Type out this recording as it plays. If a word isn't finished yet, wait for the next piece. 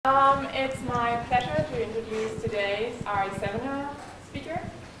It's my pleasure to introduce today's our seminar speaker,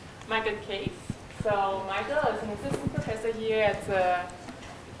 Michael Kaess. So Michael is an assistant professor here at the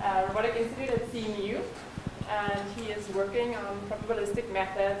Robotics Institute at CMU, and he is working on probabilistic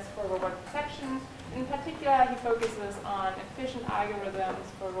methods for robot perception. In particular, he focuses on efficient algorithms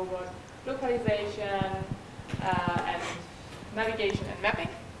for robot localization and navigation and mapping.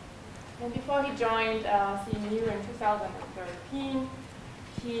 And before he joined CMU in 2013,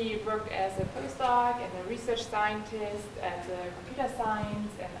 he worked as a postdoc and a research scientist at the Computer Science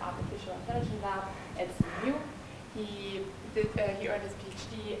and Artificial Intelligence Lab at CMU. He earned his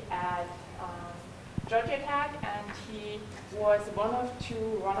PhD at Georgia Tech, and he was one of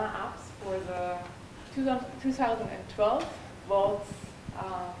two runner-ups for the 2012 Waltz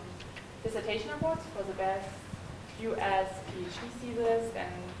Dissertation Awards for the best US PhD thesis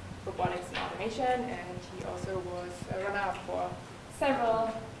in robotics and automation, and he also was a runner-up for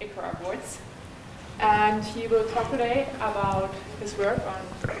several ICRA awards. And he will talk today about his work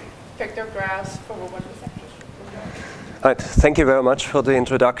on vector graphs for robot perception. Right, thank you very much for the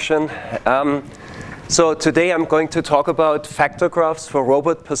introduction. So today I'm going to talk about vector graphs for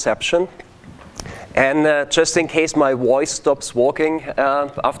robot perception. And just in case my voice stops working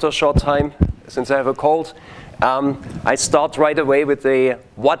after a short time, since I have a cold, I start right away with the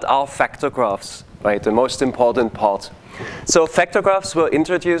what are vector graphs, right, the most important part. So vector graphs were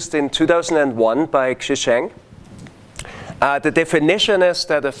introduced in 2001 by Kaess. The definition is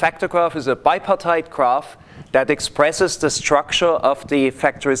that a vector graph is a bipartite graph that expresses the structure of the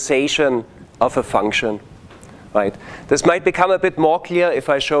factorization of a function. Right. This might become a bit more clear if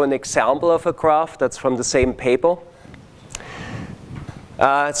I show an example of a graph that's from the same paper.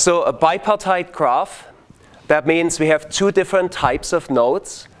 So a bipartite graph, that means we have two different types of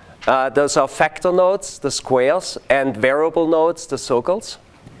nodes. Those are vector nodes, the squares, and variable nodes, the circles.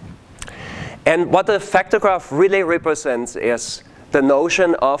 And what a vector graph really represents is the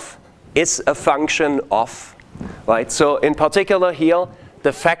notion of is a function of. Right? So in particular here,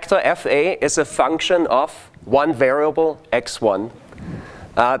 the vector fa is a function of one variable, x1.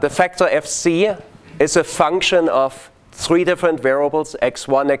 The vector fc is a function of three different variables,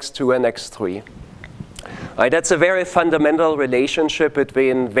 x1, x2, and x3. Right, that's a very fundamental relationship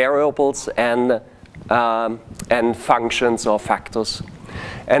between variables and functions or factors.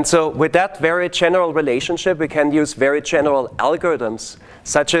 And so with that very general relationship, we can use very general algorithms,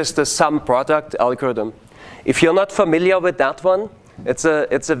 such as the sum product algorithm. If you're not familiar with that one, it's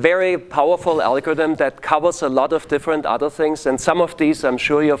a very powerful algorithm that covers a lot of different other things, and some of these I'm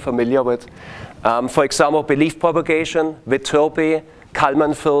sure you're familiar with. For example, belief propagation, Viterbi,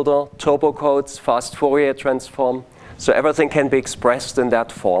 Kalman filter, turbo codes, fast Fourier transform. So everything can be expressed in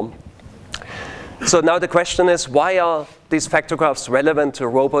that form. So now the question is, why are these vector graphs relevant to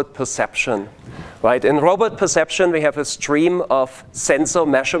robot perception? Right? In robot perception, we have a stream of sensor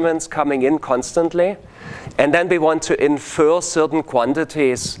measurements coming in constantly. And then we want to infer certain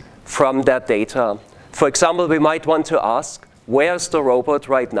quantities from that data. For example, we might want to ask, where's the robot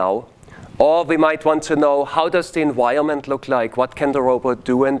right now? Or we might want to know, how does the environment look like? What can the robot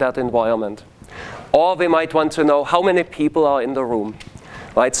do in that environment? Or we might want to know how many people are in the room.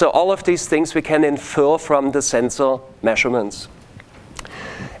 Right? So all of these things we can infer from the sensor measurements.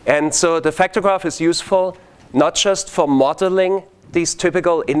 And so the vector graph is useful not just for modeling these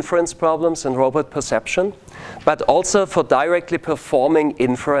typical inference problems in robot perception, but also for directly performing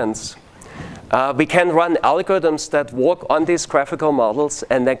inference. We can run algorithms that work on these graphical models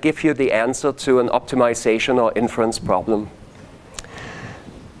and that give you the answer to an optimization or inference problem.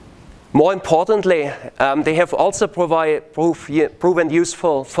 More importantly, they have also proven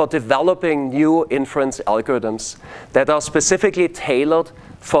useful for developing new inference algorithms that are specifically tailored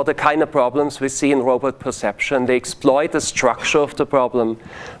for the kind of problems we see in robot perception. They exploit the structure of the problem,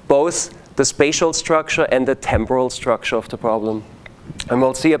 both the spatial structure and the temporal structure of the problem. And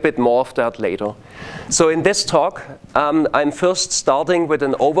we'll see a bit more of that later. So in this talk, I'm first starting with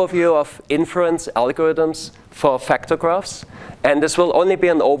an overview of inference algorithms for vector graphs. And this will only be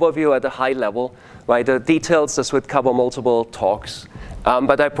an overview at a high level. Right? The details, this would cover multiple talks.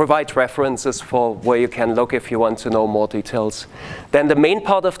 But I provide references for where you can look if you want to know more details. Then the main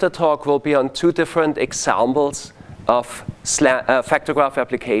part of the talk will be on two different examples of vector graph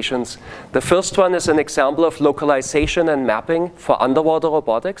applications. The first one is an example of localization and mapping for underwater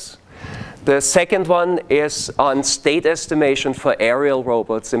robotics. The second one is on state estimation for aerial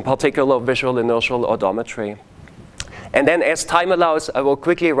robots, in particular visual-inertial odometry. And then as time allows, I will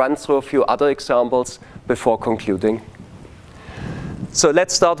quickly run through a few other examples before concluding. So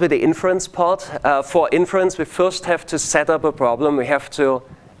let's start with the inference part. For inference, we first have to set up a problem. We have to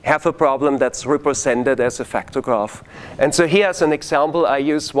have a problem that's represented as a factor graph. And so here as an example, I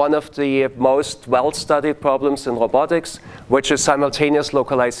use one of the most well-studied problems in robotics, which is simultaneous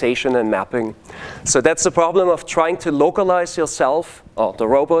localization and mapping. So that's the problem of trying to localize yourself, or the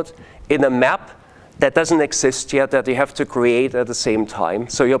robot, in a map that doesn't exist yet, that you have to create at the same time.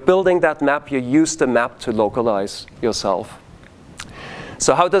 So you're building that map, you use the map to localize yourself.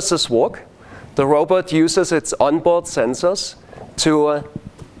 So how does this work? The robot uses its onboard sensors to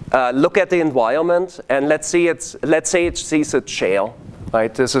look at the environment, and let's say it sees a chair.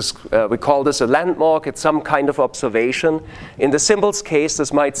 Right? This is, we call this a landmark. It's some kind of observation. In the simplest case,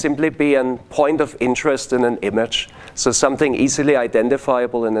 this might simply be a point of interest in an image. So something easily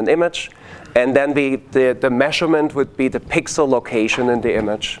identifiable in an image. And then the measurement would be the pixel location in the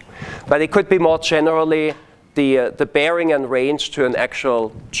image. But it could be more generally the bearing and range to an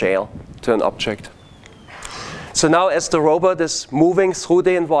actual chair, to an object. So now as the robot is moving through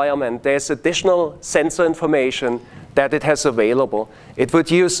the environment, there's additional sensor information that it has available. It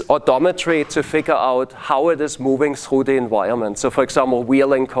would use odometry to figure out how it is moving through the environment. So for example, wheel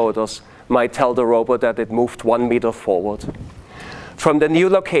encoders might tell the robot that it moved 1 meter forward. From the new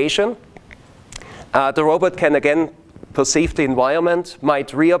location, the robot can again perceive the environment, might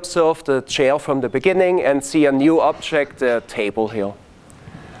reobserve the chair from the beginning and see a new object, the table here.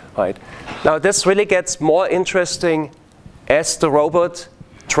 Right. Now this really gets more interesting as the robot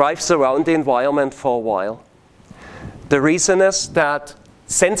drives around the environment for a while. The reason is that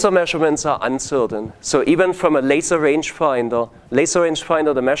sensor measurements are uncertain. So even from a laser rangefinder,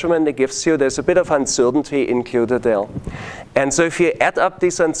 the measurement it gives you, there's a bit of uncertainty included there. And so if you add up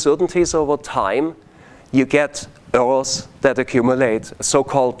these uncertainties over time, you get errors that accumulate,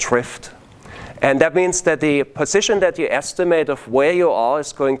 so-called drift. And that means that the position that you estimate of where you are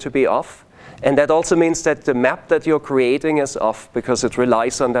is going to be off. And that also means that the map that you're creating is off because it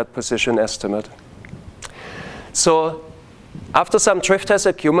relies on that position estimate. So after some drift has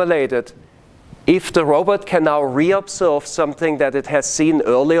accumulated, if the robot can now reobserve something that it has seen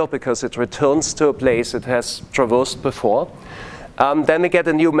earlier because it returns to a place it has traversed before, then we get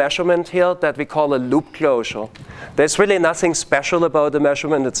a new measurement here that we call a loop closure. There's really nothing special about the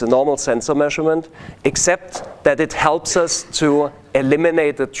measurement. It's a normal sensor measurement, except that it helps us to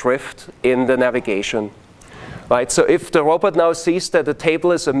eliminate the drift in the navigation. Right? So if the robot now sees that the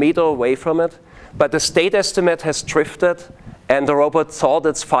table is 1 meter away from it, but the state estimate has drifted, and the robot thought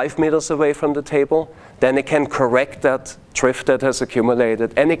it's 5 meters away from the table, then it can correct that drift that has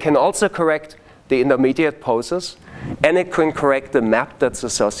accumulated. And it can also correct the intermediate poses. And it can correct the map that's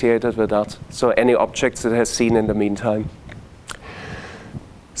associated with that, so any objects it has seen in the meantime.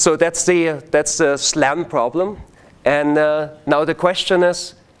 So that's the SLAM problem. And now the question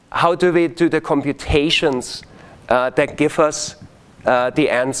is, how do we do the computations that give us the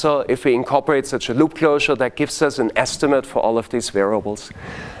answer if we incorporate such a loop closure that gives us an estimate for all of these variables?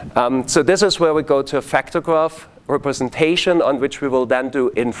 So this is where we go to a factor graph representation on which we will then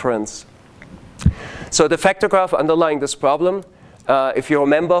do inference. So the factor graph underlying this problem, if you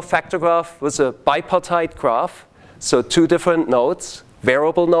remember, factor graph was a bipartite graph. So 2 different nodes,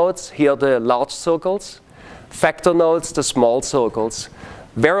 variable nodes, here the large circles, factor nodes, the small circles.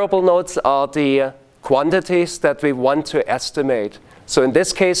 Variable nodes are the quantities that we want to estimate. So in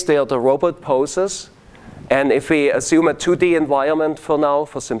this case, they are the robot poses. And if we assume a 2D environment for now,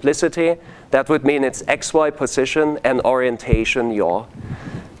 for simplicity, that would mean it's XY position and orientation, yaw.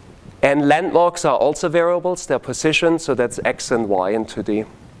 And landmarks are also variables, their position, so that's X and Y in 2D.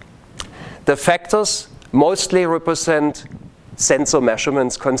 The factors mostly represent sensor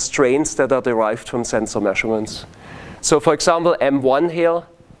measurements, constraints that are derived from sensor measurements. So for example, M1 here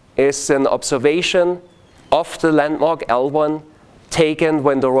is an observation of the landmark L1 taken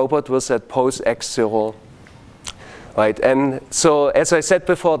when the robot was at pose X0. Right, and so as I said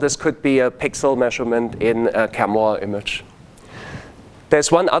before, this could be a pixel measurement in a camera image. There's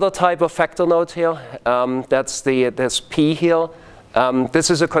one other type of factor node here. There's P here. This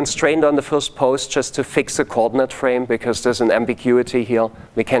is a constraint on the first pose just to fix a coordinate frame because there's an ambiguity here.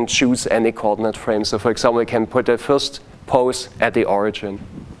 We can choose any coordinate frame. So for example, we can put the first pose at the origin.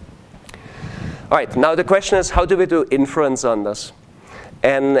 All right, now the question is, how do we do inference on this?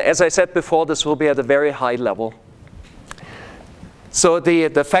 And as I said before, this will be at a very high level. So the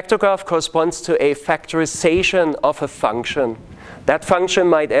factor graph corresponds to a factorization of a function. That function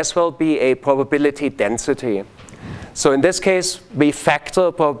might as well be a probability density. So in this case, we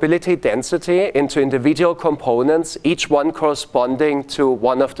factor probability density into individual components, each one corresponding to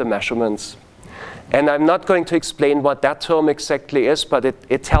one of the measurements. And I'm not going to explain what that term exactly is, but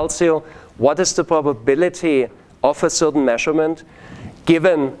it tells you what is the probability of a certain measurement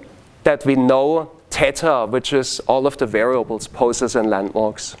given that we know theta, which is all of the variables, poses, and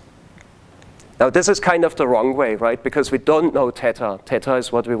landmarks. Now, this is kind of the wrong way, right? Because we don't know theta. Theta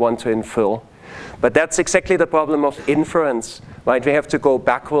is what we want to infer. But that's exactly the problem of inference, right? We have to go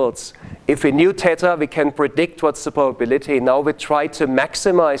backwards. If we knew theta, we can predict what's the probability. Now we try to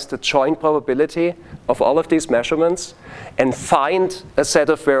maximize the joint probability of all of these measurements and find a set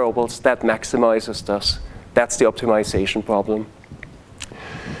of variables that maximizes this. That's the optimization problem.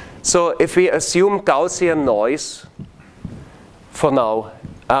 So if we assume Gaussian noise for now,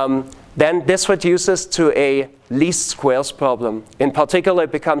 then this reduces to a least squares problem. In particular,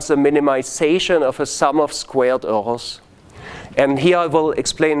 it becomes a minimization of a sum of squared errors. And here I will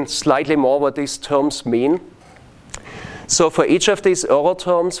explain slightly more what these terms mean. So for each of these error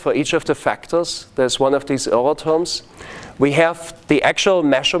terms, for each of the factors, there's one of these error terms, we have the actual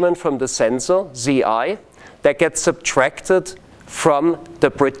measurement from the sensor, Zi, that gets subtracted from the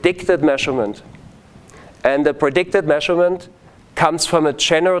predicted measurement. And the predicted measurement comes from a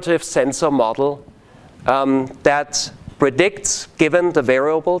generative sensor model that predicts, given the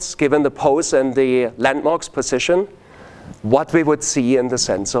variables, given the pose and the landmark's position, what we would see in the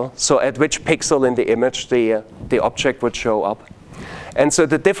sensor. So at which pixel in the image the object would show up. And so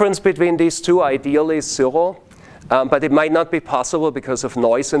the difference between these two ideally is 0, but it might not be possible because of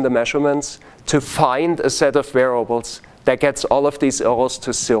noise in the measurements to find a set of variables that gets all of these errors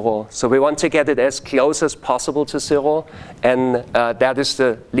to 0. So we want to get it as close as possible to 0, and that is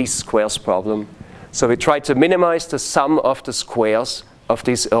the least squares problem. So we try to minimize the sum of the squares of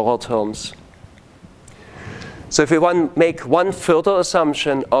these error terms. So if we want to make one further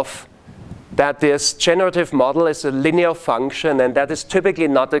assumption of that this generative model is a linear function, and that is typically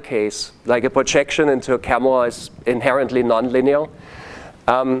not the case. Like a projection into a camera is inherently nonlinear.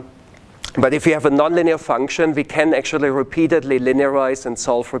 But if you have a nonlinear function, we can actually repeatedly linearize and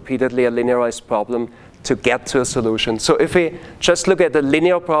solve repeatedly a linearized problem to get to a solution. So if we just look at the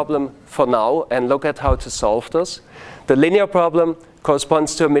linear problem for now and look at how to solve this, the linear problem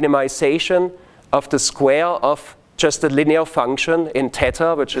corresponds to a minimization of the square of just a linear function in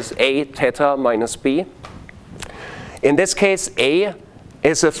theta, which is a theta minus b. In this case, A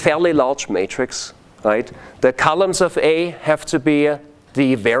is a fairly large matrix, right? The columns of A have to be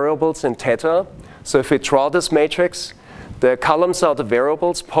the variables in theta. So if we draw this matrix, the columns are the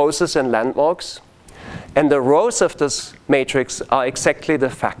variables, poses, and landmarks. And the rows of this matrix are exactly the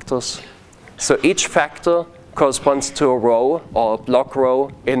factors. So each factor corresponds to a row or a block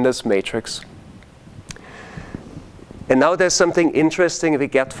row in this matrix. And now there's something interesting we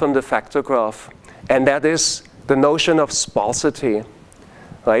get from the factor graph, and that is the notion of sparsity.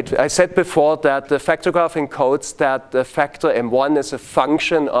 Right? I said before that the factor graph encodes that the factor m1 is a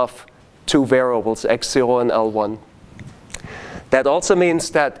function of two variables, x0 and L1. That also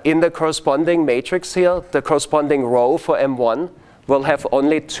means that in the corresponding matrix here, the corresponding row for m1 will have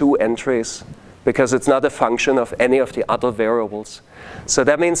only 2 entries, because it's not a function of any of the other variables. So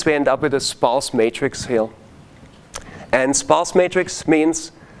that means we end up with a sparse matrix here. And sparse matrix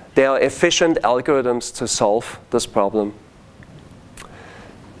means there are efficient algorithms to solve this problem.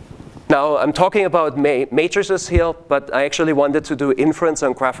 Now, I'm talking about matrices here, but I actually wanted to do inference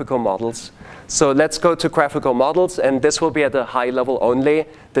on graphical models. So let's go to graphical models, and this will be at a high level only.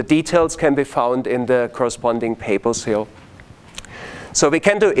 The details can be found in the corresponding papers here. So we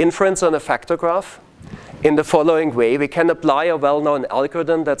can do inference on a factor graph in the following way. We can apply a well-known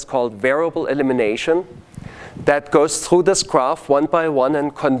algorithm that's called variable elimination that goes through this graph one by one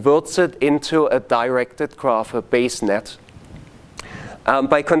and converts it into a directed graph, a base net.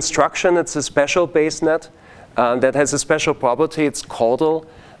 By construction, it's a special base net that has a special property. It's caudal.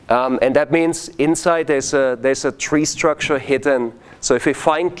 And that means inside there's a tree structure hidden. So if we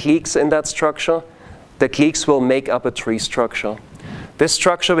find cliques in that structure, the cliques will make up a tree structure. This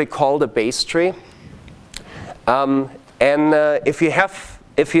structure we call the base tree.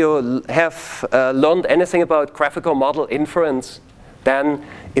 If you have learned anything about graphical model inference, then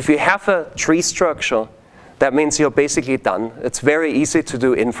if you have a tree structure, that means you're basically done. It's very easy to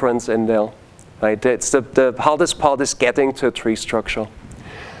do inference in there. Right? It's the hardest part is getting to a tree structure.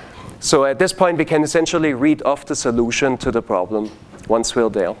 So at this point, we can essentially read off the solution to the problem once we're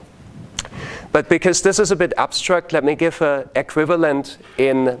there. But because this is a bit abstract, let me give an equivalent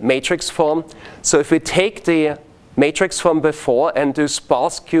in matrix form. So if we take the matrix from before and do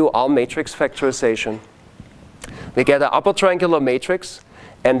sparse QR matrix factorization, we get an upper triangular matrix.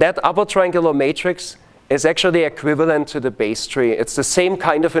 And that upper triangular matrix is actually equivalent to the base tree. It's the same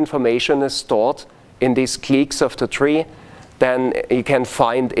kind of information is stored in these cliques of the tree than you can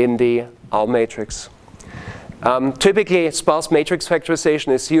find in the R matrix. Typically, sparse matrix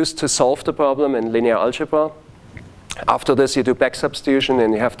factorization is used to solve the problem in linear algebra. After this, you do back substitution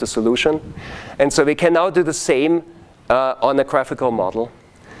and you have the solution. And so we can now do the same on a graphical model.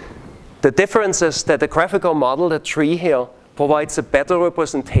 The difference is that the graphical model, the tree here, provides a better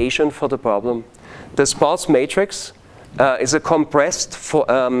representation for the problem. The sparse matrix is a compressed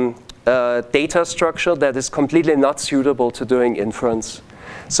data structure that is completely not suitable to doing inference.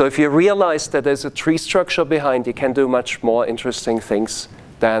 So if you realize that there's a tree structure behind, you can do much more interesting things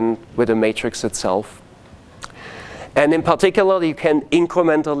than with the matrix itself. And in particular, you can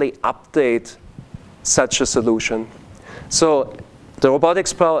incrementally update such a solution. So the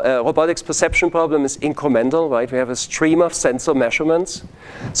robotics perception problem is incremental, right? We have a stream of sensor measurements.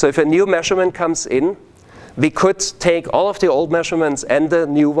 So if a new measurement comes in, we could take all of the old measurements and the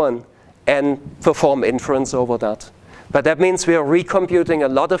new one and perform inference over that. But that means we are recomputing a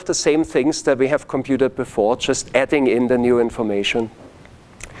lot of the same things that we have computed before, just adding in the new information.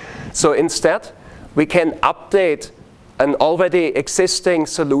 So instead, we can update an already existing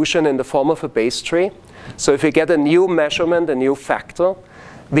solution in the form of a base tree. So if we get a new measurement, a new factor,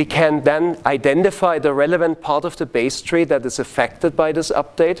 we can then identify the relevant part of the base tree that is affected by this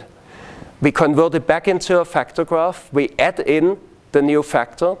update. We convert it back into a factor graph. We add in the new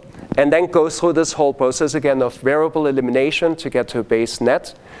factor, and then go through this whole process again of variable elimination to get to a base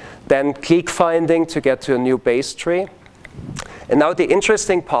net, then clique finding to get to a new base tree. And now the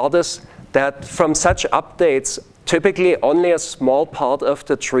interesting part is that from such updates, typically only a small part of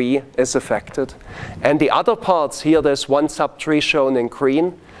the tree is affected. And the other parts, here there's one subtree shown in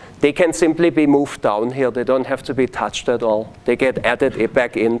green, they can simply be moved down here. They don't have to be touched at all. They get added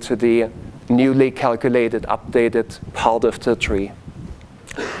back into the newly calculated, updated part of the tree.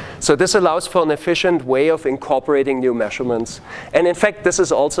 So this allows for an efficient way of incorporating new measurements. And in fact, this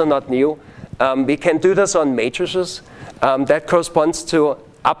is also not new. We can do this on matrices. That corresponds to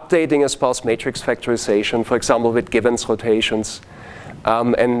updating a sparse matrix factorization, for example, with Gibbons rotations.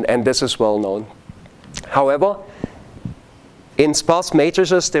 And this is well known. However, in sparse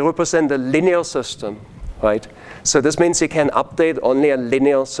matrices, they represent a linear system, right? So this means you can update only a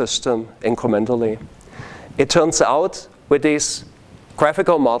linear system incrementally. It turns out with these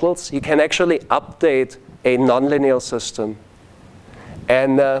graphical models, you can actually update a nonlinear system.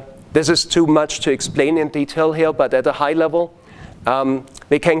 And this is too much to explain in detail here, but at a high level,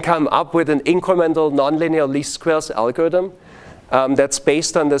 we can come up with an incremental nonlinear least squares algorithm that's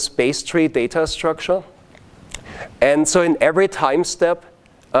based on this base tree data structure. And so in every time step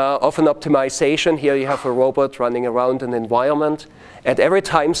of an optimization, here you have a robot running around an environment. At every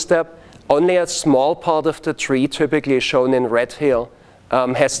time step, only a small part of the tree, typically shown in red here,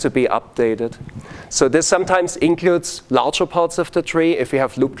 has to be updated. So this sometimes includes larger parts of the tree. If you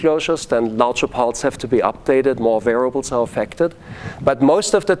have loop closures, then larger parts have to be updated, more variables are affected. But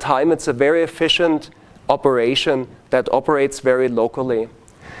most of the time, it's a very efficient operation that operates very locally.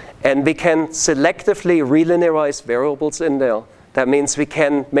 And we can selectively relinearize variables in there. That means we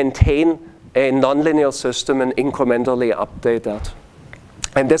can maintain a nonlinear system and incrementally update that.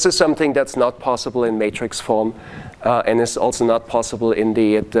 And this is something that's not possible in matrix form, and is also not possible in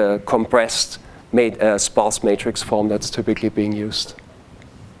the compressed sparse matrix form that's typically being used.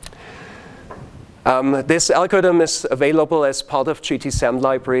 This algorithm is available as part of GTSAM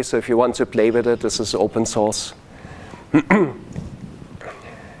library, so if you want to play with it, this is open source.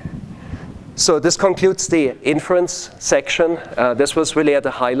 So this concludes the inference section. This was really at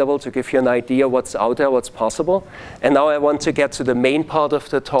a high level to give you an idea what's out there, what's possible. And now I want to get to the main part of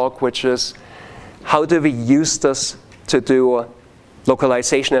the talk, which is how do we use this to do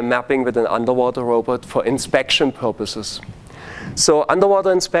localization and mapping with an underwater robot for inspection purposes. So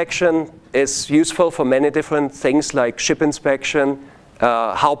underwater inspection is useful for many different things like ship inspection,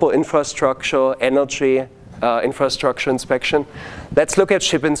 harbor infrastructure, energy, infrastructure inspection. Let's look at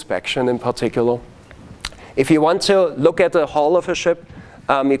ship inspection in particular. If you want to look at the hull of a ship,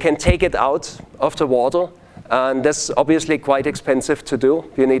 you can take it out of the water. And that's obviously quite expensive to do.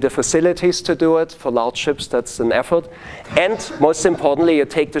 You need the facilities to do it. For large ships, that's an effort. And most importantly, you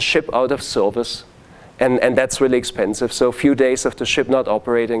take the ship out of service. And that's really expensive. So a few days of the ship not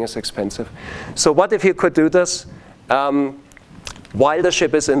operating is expensive. So what if you could do this while the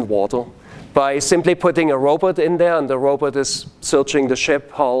ship is in water? By simply putting a robot in there, and the robot is searching the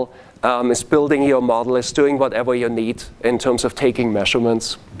ship hull, is building your model, is doing whatever you need in terms of taking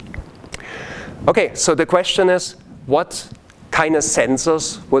measurements. Okay, so the question is, what kind of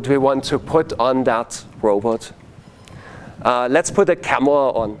sensors would we want to put on that robot? Let's put a camera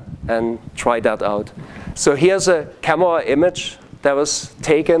on and try that out. So here's a camera image that was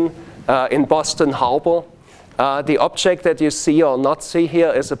taken in Boston Harbor The object that you see or not see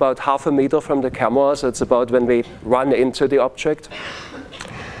here is about 0.5 meter from the camera, so it's about when we run into the object.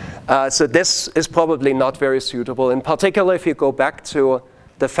 So this is probably not very suitable. In particular, if you go back to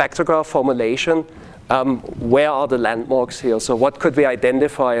the factograph formulation, where are the landmarks here? So what could we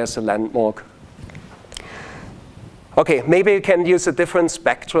identify as a landmark? Okay, maybe you can use a different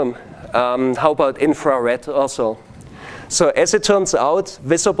spectrum. How about infrared also? So as it turns out,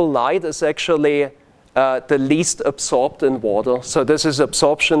 visible light is actually the least absorbed in water. So this is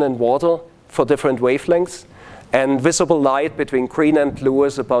absorption in water for different wavelengths. And visible light between green and blue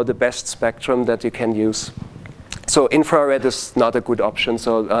is about the best spectrum that you can use. So infrared is not a good option.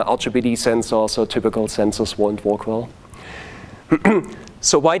 So RGBD sensors or typical sensors won't work well.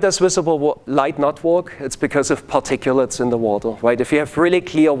 So why does visible light not work? It's because of particulates in the water, right? If you have really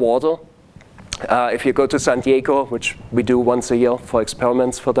clear water, if you go to San Diego, which we do once a year for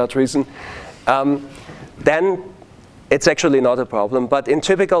experiments for that reason, then it's actually not a problem. But in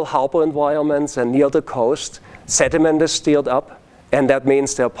typical harbor environments and near the coast, sediment is stirred up, and that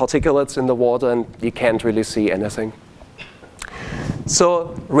means there are particulates in the water and you can't really see anything.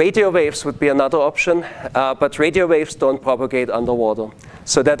 So radio waves would be another option, but radio waves don't propagate underwater.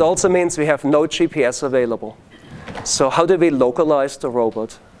 So that also means we have no GPS available. So how do we localize the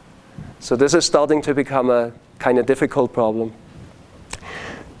robot? So this is starting to become a kind of difficult problem.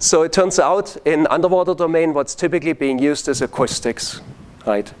 So it turns out in underwater domain, what's typically being used is acoustics,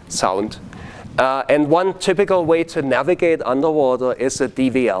 right? Sound. And one typical way to navigate underwater is a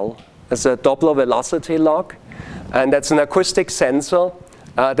DVL. It's a Doppler velocity log. And that's an acoustic sensor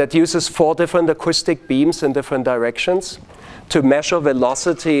that uses 4 different acoustic beams in different directions to measure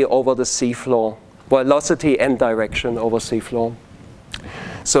velocity over the seafloor, velocity and direction over seafloor.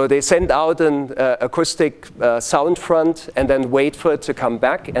 So they send out an acoustic sound front and then wait for it to come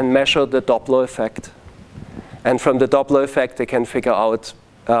back and measure the Doppler effect. And from the Doppler effect, they can figure out,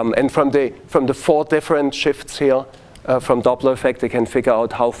 and from the 4 different shifts here, from Doppler effect, they can figure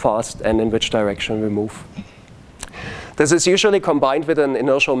out how fast and in which direction we move. This is usually combined with an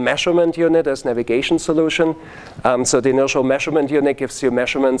inertial measurement unit as navigation solution. So the inertial measurement unit gives you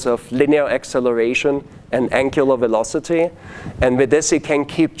measurements of linear acceleration and angular velocity. And with this, you can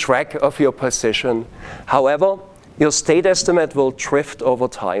keep track of your position. However, your state estimate will drift over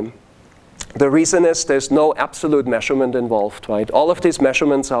time. The reason is there's no absolute measurement involved, right? All of these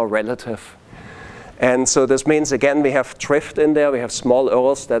measurements are relative. And so this means, again, we have drift in there. We have small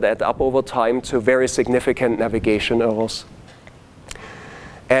errors that add up over time to very significant navigation errors.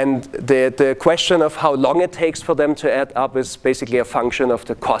 And the question of how long it takes for them to add up is basically a function of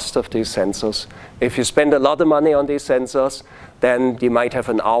the cost of these sensors. If you spend a lot of money on these sensors, then you might have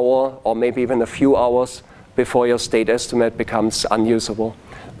an hour or maybe even a few hours before your state estimate becomes unusable.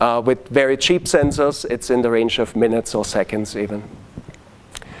 With very cheap sensors, it's in the range of minutes or seconds even.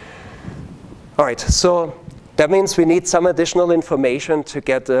 All right, so that means we need some additional information to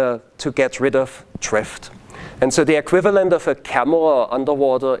get rid of drift. And so the equivalent of a camera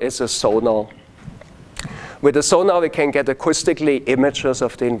underwater is a sonar. With a sonar, we can get acoustically images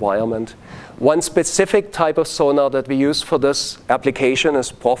of the environment. One specific type of sonar that we use for this application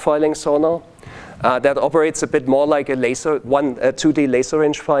is profiling sonar. That operates a bit more like a 2D laser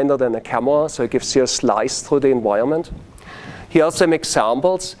rangefinder than a camera, so it gives you a slice through the environment. Here are some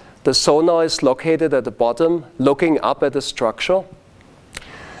examples. The sonar is located at the bottom, looking up at the structure.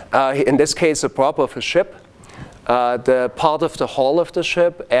 In this case, a prop of a ship, the part of the hull of the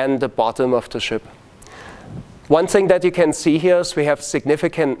ship, and the bottom of the ship. One thing that you can see here is we have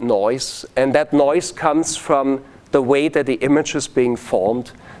significant noise, and that noise comes from the way that the image is being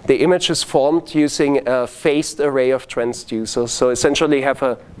formed. The image is formed using a phased array of transducers. So essentially you have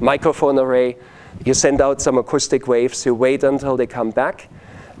a microphone array, you send out some acoustic waves, you wait until they come back.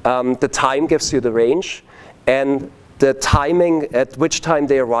 The time gives you the range, and the timing at which time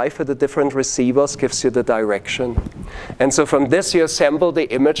they arrive at the different receivers gives you the direction. And so from this, you assemble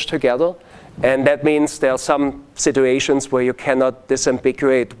the image together, and that means there are some situations where you cannot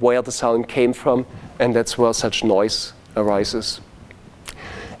disambiguate where the sound came from, and that's where such noise arises.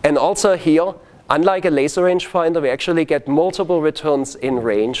 And also here, unlike a laser rangefinder, we actually get multiple returns in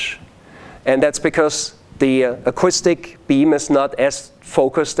range, and that's because the acoustic beam is not as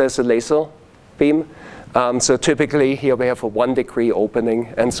focused as a laser beam. So typically here we have a 1 degree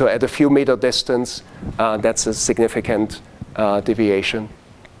opening. And so at a few meter distance, that's a significant deviation.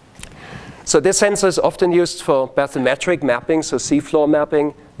 So this sensor is often used for bathymetric mapping, so seafloor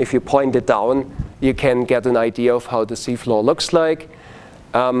mapping. If you point it down, you can get an idea of how the seafloor looks like.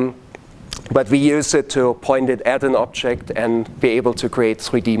 But we use it to point it at an object and be able to create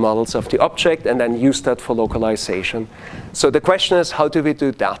 3D models of the object and then use that for localization. So the question is, how do we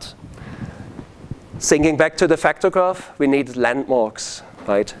do that? Thinking back to the vector graph, we need landmarks,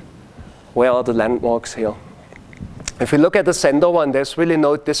 right? Where are the landmarks here? If we look at the center one, there's really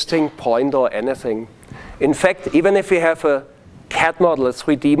no distinct point or anything. In fact, even if we have a CAD model, a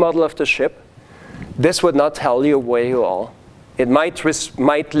 3D model of the ship, this would not tell you where you are. It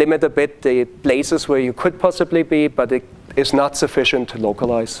might limit a bit the places where you could possibly be, but it is not sufficient to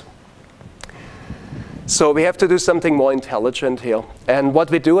localize. So we have to do something more intelligent here. And what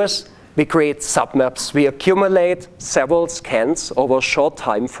we do is we create submaps. We accumulate several scans over a short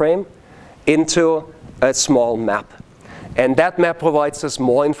time frame into a small map. And that map provides us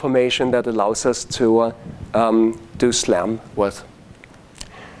more information that allows us to do SLAM with.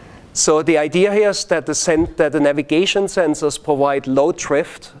 So the idea here is that the navigation sensors provide low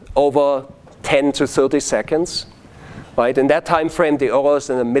drift over 10 to 30 seconds. Right? In that time frame, the error is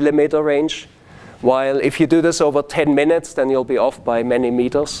in a millimeter range. While if you do this over 10 minutes, then you'll be off by many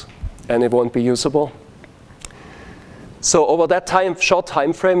meters, and it won't be usable. So over that short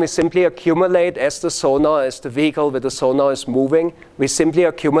time frame, we simply accumulate as the vehicle with the sonar is moving, we simply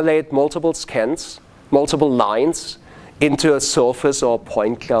accumulate multiple scans, multiple lines, into a surface or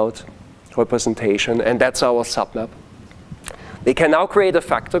point cloud representation, and that's our submap. We can now create a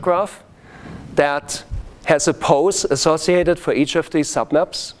vector graph that has a pose associated for each of these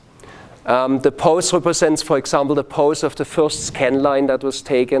submaps. The pose represents, for example, the pose of the first scan line that was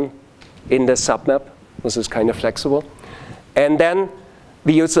taken in the submap. This is kind of flexible. And then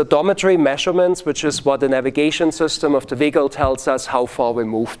we use odometry measurements, which is what the navigation system of the vehicle tells us how far we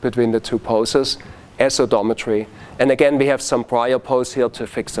moved between the two poses, as odometry. And again, we have some prior pose here to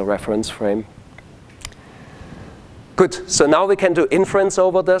fix the reference frame. Good, so now we can do inference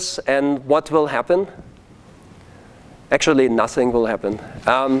over this, and what will happen? Actually, nothing will happen.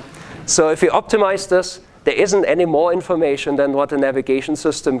 So if we optimize this, there isn't any more information than what the navigation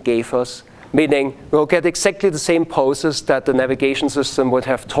system gave us, meaning we'll get exactly the same poses that the navigation system would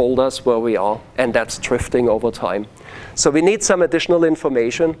have told us where we are, and that's drifting over time. So we need some additional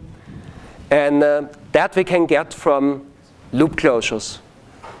information. And that we can get from loop closures.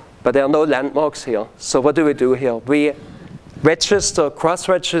 But there are no landmarks here. So what do we do here? We register,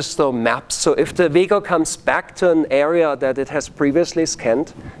 cross-register maps. So if the vehicle comes back to an area that it has previously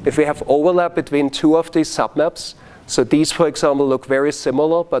scanned, if we have overlap between two of these submaps, so these, for example, look very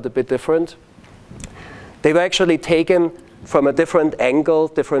similar but a bit different, they were actually taken from a different angle,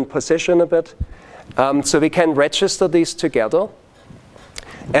 different position a bit. So we can register these together.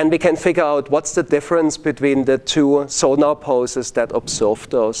 And we can figure out what's the difference between the two sonar poses that observe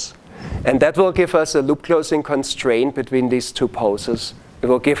those. And that will give us a loop closing constraint between these two poses. It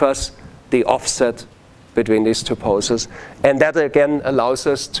will give us the offset between these two poses. And that, again, allows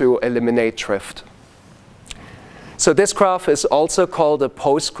us to eliminate drift. So this graph is also called a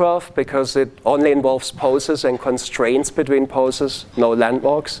pose graph because it only involves poses and constraints between poses, no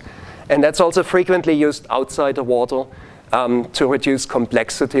landmarks. And that's also frequently used outside the water to reduce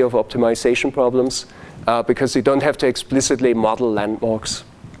complexity of optimization problems because you don't have to explicitly model landmarks.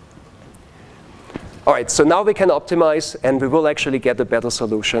 All right, so now we can optimize, and we will actually get a better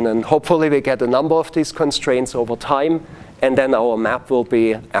solution. And hopefully we get a number of these constraints over time, and then our map will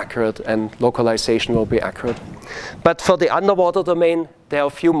be accurate and localization will be accurate. But for the underwater domain, there are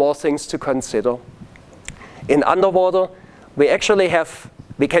a few more things to consider. In underwater, we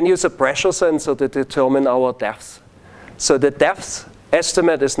can use a pressure sensor to determine our depth. So the depth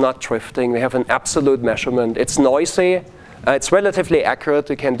estimate is not drifting. We have an absolute measurement. It's noisy. It's relatively accurate.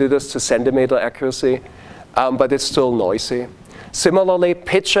 We can do this to centimeter accuracy, but it's still noisy. Similarly,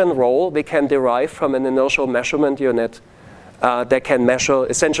 pitch and roll we can derive from an inertial measurement unit that can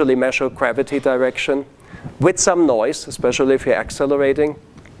essentially measure gravity direction with some noise, especially if you're accelerating.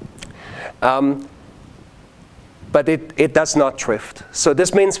 But it does not drift. So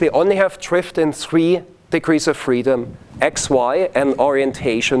this means we only have drift in 3 degrees of freedom, x, y, and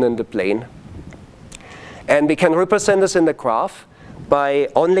orientation in the plane. And we can represent this in the graph by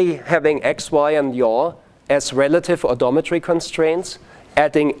only having x, y, and yaw as relative odometry constraints,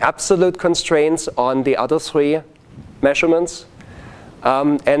 adding absolute constraints on the other 3 measurements.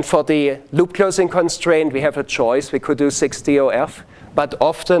 And for the loop closing constraint, we have a choice. We could do 6DOF, but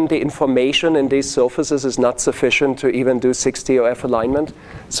often the information in these surfaces is not sufficient to even do 6DOF alignment.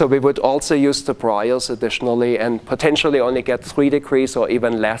 So we would also use the priors additionally and potentially only get 3 degrees or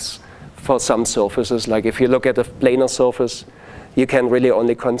even less for some surfaces. Like if you look at a planar surface, you can really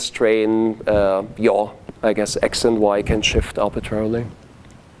only constrain yaw. I guess x and y can shift arbitrarily.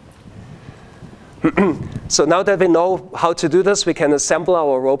 So now that we know how to do this, we can assemble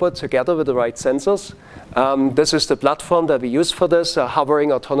our robot together with the right sensors. This is the platform that we use for this, a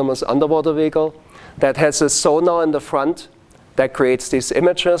hovering autonomous underwater vehicle that has a sonar in the front that creates these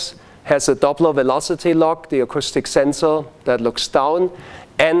images, has a Doppler velocity log, the acoustic sensor that looks down,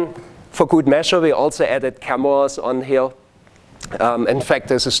 and for good measure, we also added cameras on here. In fact,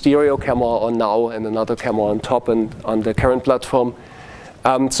 there's a stereo camera on now and another camera on top and on the current platform.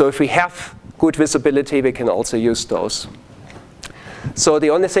 So if we have good visibility, we can also use those. So the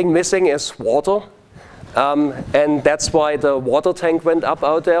only thing missing is water, and that's why the water tank went up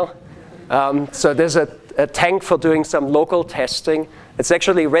out there. So there's a tank for doing some local testing. It's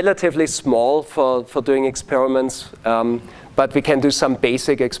actually relatively small for doing experiments, but we can do some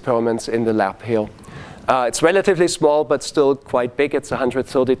basic experiments in the lab here. It's relatively small, but still quite big. It's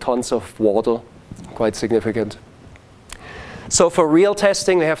 130 tons of water, quite significant. So for real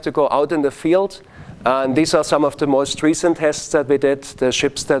testing, we have to go out in the field. And these are some of the most recent tests that we did, the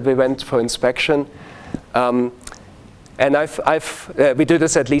ships that we went for inspection. And we do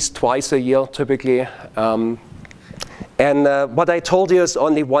this at least twice a year, typically. And what I told you is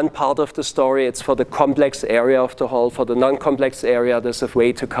only one part of the story. It's for the complex area of the hull. For the non-complex area, there's a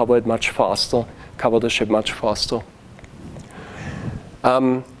way to cover it much faster, cover the ship much faster.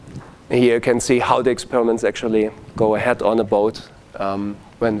 Here you can see how the experiments actually go ahead on a boat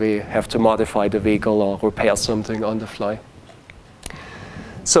when we have to modify the vehicle or repair something on the fly.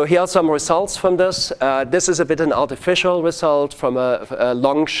 So here are some results from this. This is a bit an artificial result from a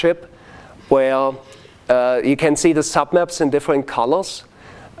long ship where you can see the submaps in different colors.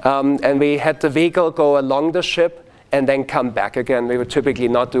 And we had the vehicle go along the ship and then come back again. We would typically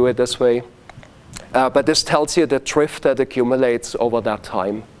not do it this way. But this tells you the drift that accumulates over that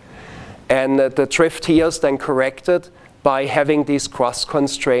time. And the drift here is then corrected by having these cross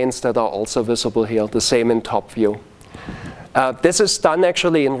constraints that are also visible here, the same in top view. This is done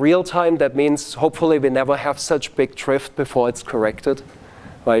actually in real time. That means hopefully we never have such big drift before it's corrected.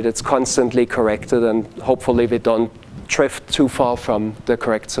 Right? It's constantly corrected, and hopefully we don't drift too far from the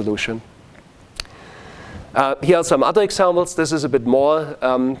correct solution. Here are some other examples. This is a bit more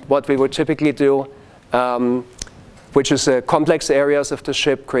what we would typically do, which is complex areas of the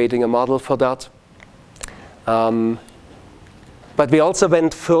ship, creating a model for that. But we also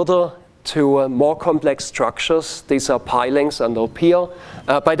went further to more complex structures. These are pilings under a pier.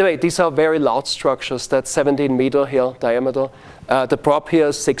 By the way, these are very large structures. That's 17 meter here diameter. The prop here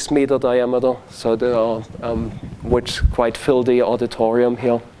is 6 meter diameter, so they are, which quite fill the auditorium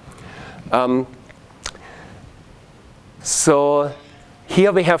here. So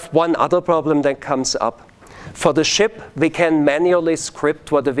here we have one other problem that comes up. For the ship, we can manually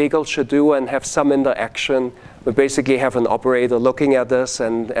script what the vehicle should do and have some interaction. We basically have an operator looking at this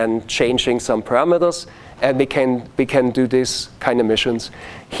and changing some parameters, and we can do these kind of missions.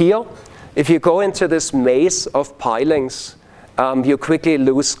 Here, if you go into this maze of pilings, you quickly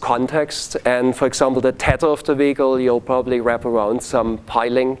lose context. And for example, the tether of the vehicle, you'll probably wrap around some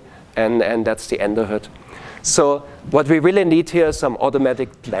piling, and that's the end of it. So what we really need here is some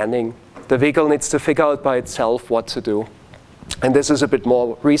automatic planning. The vehicle needs to figure out by itself what to do. And this is a bit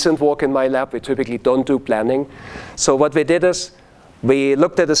more recent work in my lab. We typically don't do planning. So what we did is we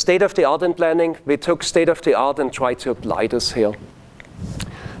looked at the state-of-the-art in planning. We took state-of-the-art and tried to apply this here.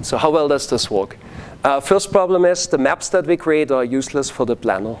 So how well does this work? First problem is the maps that we create are useless for the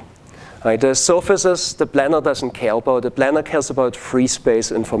planner. Right, the surfaces the planner doesn't care about. The planner cares about free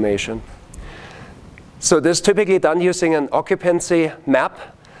space information. So this is typically done using an occupancy map.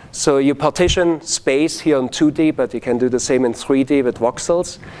 So you partition space here in 2D, but you can do the same in 3D with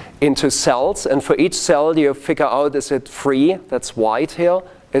voxels, into cells. And for each cell, you figure out, is it free? That's white here.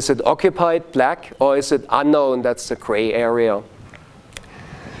 Is it occupied, black? Or is it unknown? That's the gray area.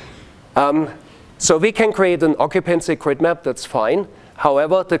 So we can create an occupancy grid map. That's fine.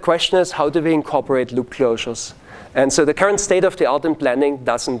 However, the question is, how do we incorporate loop closures? And so the current state-of-the-art in planning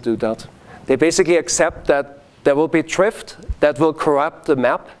doesn't do that. They basically accept that there will be drift that will corrupt the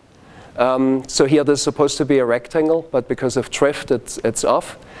map. So here there's supposed to be a rectangle, but because of drift, it's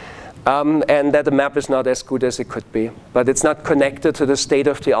off. And that the map is not as good as it could be. But it's not connected to the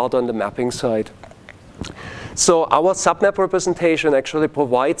state-of-the-art on the mapping side. So our submap representation actually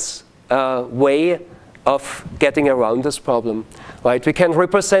provides a way of getting around this problem. Right? We can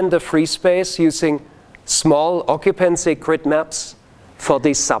represent the free space using small occupancy grid maps for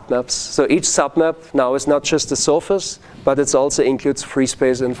these submaps. So each submap now is not just the surface, but it also includes free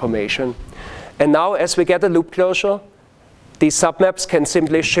space information. And now as we get a loop closure, these submaps can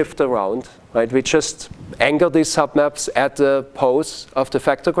simply shift around. Right? We just anchor these submaps at the pose of the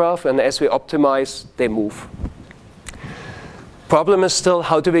vector graph, and as we optimize, they move. Problem is still,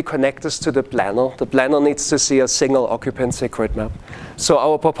 how do we connect this to the planner? The planner needs to see a single occupancy grid map. So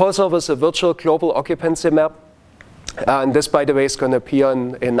our proposal was a virtual global occupancy map. And this, by the way, is going to appear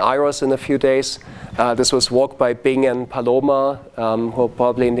in IROS in a few days. This was worked by Bing and Paloma, who are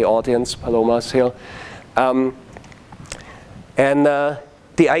probably in the audience. Paloma's here.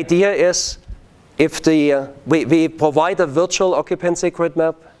 The idea is, if we provide a virtual occupancy grid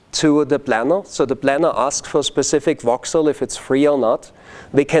map to the planner, so the planner asks for a specific voxel if it's free or not.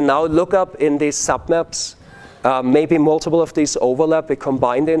 We can now look up in these submaps, maybe multiple of these overlap. We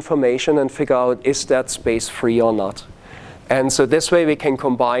combine the information and figure out, is that space free or not? And so this way we can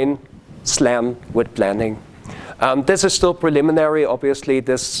combine SLAM with planning. This is still preliminary. Obviously,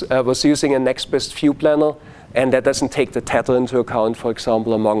 this was using a next best view planner, and that doesn't take the tether into account, for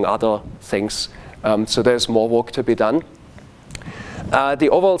example, among other things. So there's more work to be done. The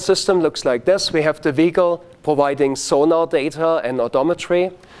overall system looks like this. We have the vehicle providing sonar data and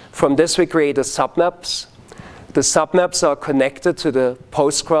odometry. From this, we created submaps. The submaps are connected to the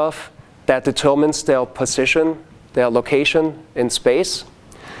pose graph that determines their position, their location in space.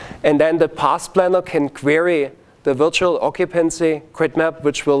 And then the path planner can query the virtual occupancy grid map,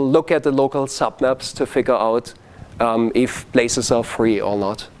 which will look at the local submaps to figure out if places are free or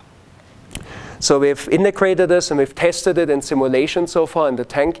not. So we've integrated this and we've tested it in simulation so far in the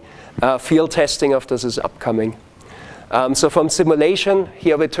tank. Field testing of this is upcoming. So from simulation,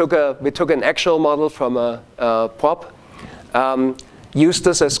 here we took an actual model from a prop, used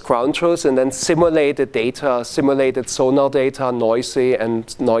this as ground truth, and then simulated data, simulated sonar data, noisy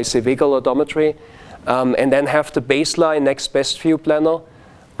vehicle odometry. And then have the baseline next best view planner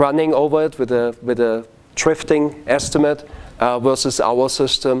running over it with a drifting estimate versus our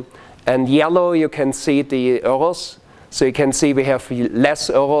system. And yellow, you can see the errors. So you can see we have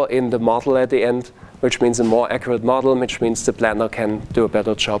less error in the model at the end, which means a more accurate model, which means the planner can do a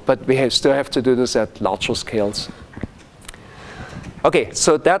better job. But we still have to do this at larger scales. OK,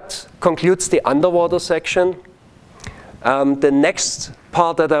 so that concludes the underwater section. The next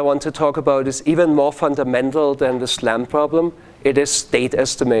part that I want to talk about is even more fundamental than the SLAM problem. It is state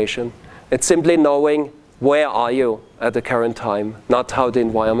estimation. It's simply knowing where are you at the current time, not how the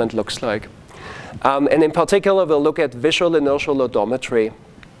environment looks like. And in particular, we'll look at visual-inertial odometry.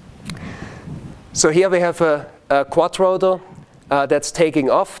 So here we have a quadrotor that's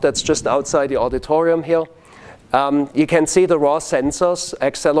taking off. That's just outside the auditorium here. You can see the raw sensors,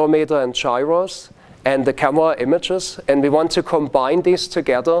 accelerometer and gyros, and the camera images. And we want to combine these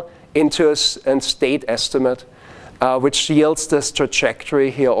together into a state estimate, which yields this trajectory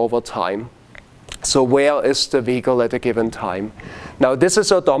here over time. So where is the vehicle at a given time? Now, this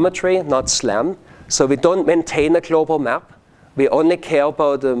is odometry, not SLAM. So we don't maintain a global map. We only care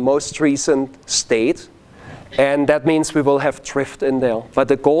about the most recent state. And that means we will have drift in there. But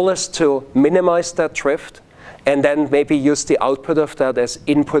the goal is to minimize that drift and then maybe use the output of that as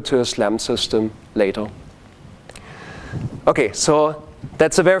input to a SLAM system later. OK, so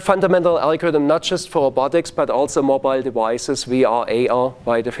that's a very fundamental algorithm, not just for robotics, but also mobile devices, VR, AR.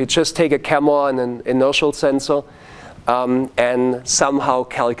 Right? If you just take a camera and an inertial sensor and somehow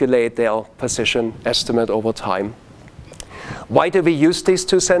calculate their position estimate over time. Why do we use these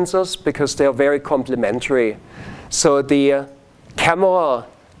two sensors? Because they are very complementary. So the camera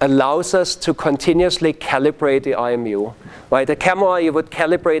allows us to continuously calibrate the IMU. Right? The camera you would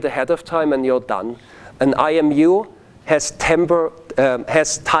calibrate ahead of time and you're done. An IMU has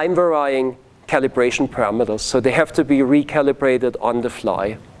time-varying calibration parameters, so they have to be recalibrated on the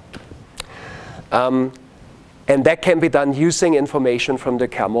fly. And that can be done using information from the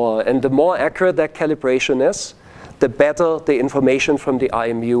camera. And the more accurate that calibration is, the better the information from the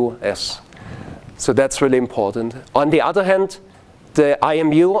IMU is. So that's really important. On the other hand, the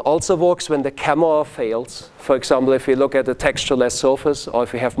IMU also works when the camera fails. For example, if you look at a textureless surface, or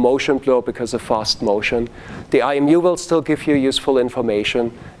if you have motion blur because of fast motion, the IMU will still give you useful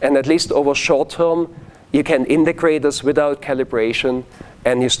information. And at least over short term, you can integrate this without calibration,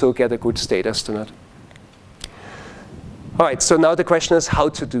 and you still get a good state estimate. All right, so now the question is how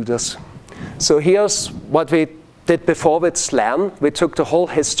to do this. So here's what we did before with SLAM. We took the whole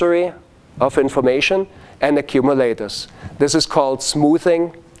history of information and accumulate this. This is called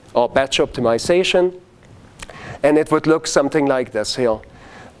smoothing or batch optimization. And it would look something like this here.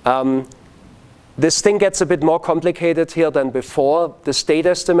 this thing gets a bit more complicated here than before. The state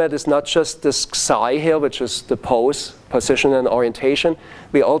estimate is not just this psi here, which is the pose, position and orientation.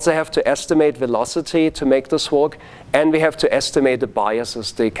 We also have to estimate velocity to make this work, and we have to estimate the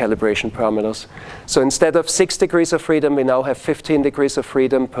biases, the calibration parameters. So instead of 6 degrees of freedom, we now have 15 degrees of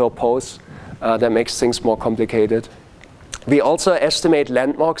freedom per pose. That makes things more complicated. We also estimate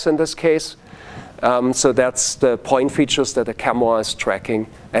landmarks in this case. So that's the point features that the camera is tracking,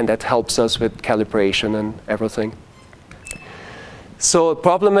 and that helps us with calibration and everything. So the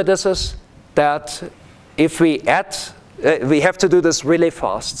problem with this is that if we add, we have to do this really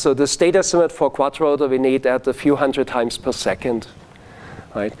fast. So the state estimate for quadrotor we need at a few hundred times per second.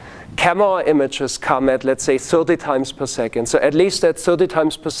 Right? Camera images come at, let's say, 30 times per second. So at least at 30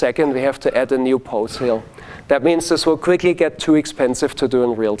 times per second, we have to add a new pose here. That means this will quickly get too expensive to do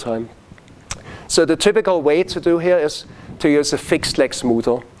in real time. So the typical way to do here is to use a fixed leg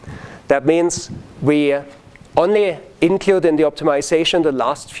smoother. That means we only include in the optimization the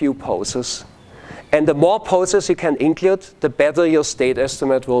last few poses. And the more poses you can include, the better your state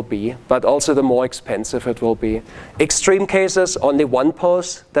estimate will be, but also the more expensive it will be. Extreme cases, only one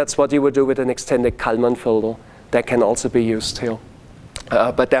pose. That's what you would do with an extended Kalman filter. That can also be used here.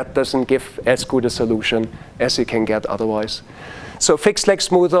 But that doesn't give as good a solution as you can get otherwise. So fixed leg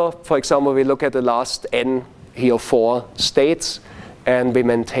smoother, for example, we look at the last n here 4 states, and we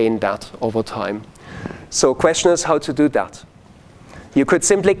maintain that over time. So question is how to do that. You could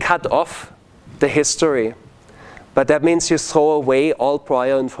simply cut off the history, but that means you throw away all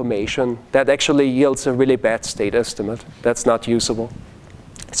prior information. That actually yields a really bad state estimate. That's not usable.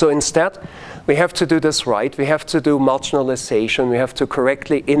 So instead, we have to do this right. We have to do marginalization. We have to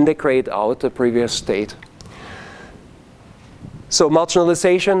correctly integrate out the previous state. So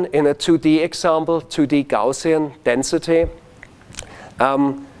marginalization in a 2D example, 2D Gaussian density.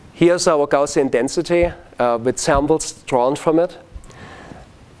 Here's our Gaussian density with samples drawn from it.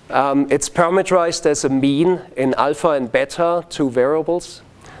 It's parameterized as a mean in alpha and beta, 2 variables.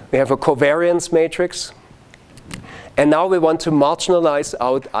 We have a covariance matrix. And now we want to marginalize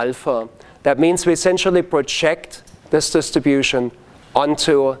out alpha. That means we essentially project this distribution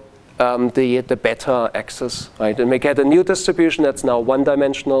onto the beta axis, right? And we get a new distribution that's now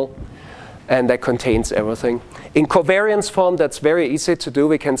one-dimensional, and that contains everything. In covariance form, that's very easy to do.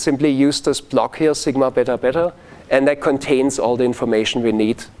 We can simply use this block here, sigma beta beta, and that contains all the information we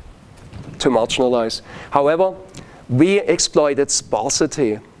need to marginalize. However, we exploited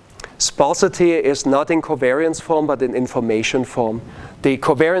sparsity. Sparsity is not in covariance form, but in information form. The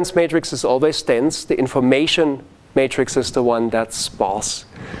covariance matrix is always dense. The information matrix is the one that's sparse.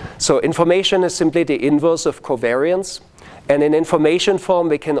 So information is simply the inverse of covariance. And in information form,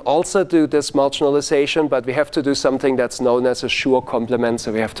 we can also do this marginalization, but we have to do something that's known as a Schur complement,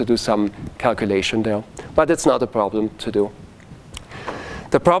 so we have to do some calculation there. But it's not a problem to do.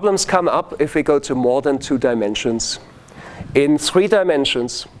 The problems come up if we go to more than 2 dimensions. In 3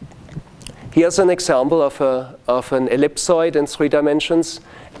 dimensions, here's an example of an ellipsoid in 3 dimensions,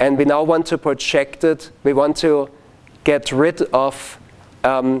 and we now want to project it. We want to get rid of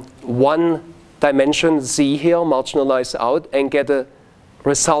one dimension z here, marginalize out, and get a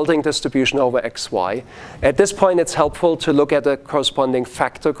resulting distribution over xy. At this point, it's helpful to look at a corresponding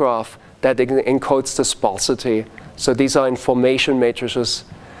factor graph that encodes the sparsity. So these are information matrices.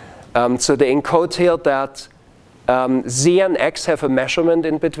 So they encode here that z and x have a measurement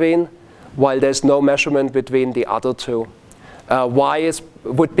in between, while there's no measurement between the other 2. Y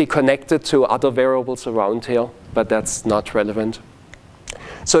would be connected to other variables around here, but that's not relevant.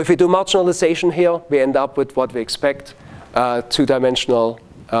 So if we do marginalization here, we end up with what we expect, 2-dimensional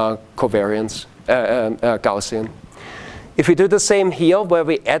covariance, Gaussian. If we do the same here, where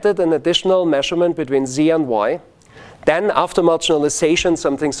we added an additional measurement between z and y, then after marginalization,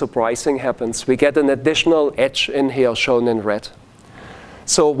 something surprising happens. We get an additional edge in here shown in red.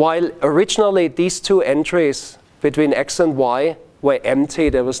 So while originally these 2 entries between x and y were empty,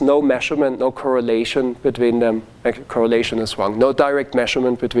 there was no measurement, no correlation between them. Correlation is wrong. No direct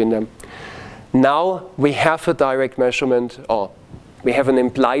measurement between them. Now we have a direct measurement, or we have an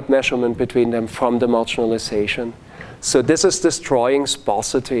implied measurement between them from the marginalization. So this is destroying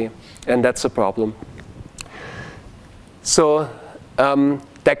sparsity, and that's a problem. So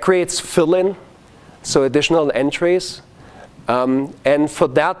that creates fill-in, so additional entries. And for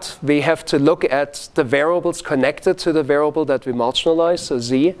that, we have to look at the variables connected to the variable that we marginalize, so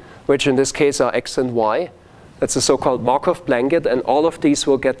z, which in this case are x and y. That's a so-called Markov blanket, and all of these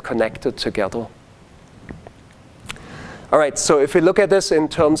will get connected together. All right, so if we look at this in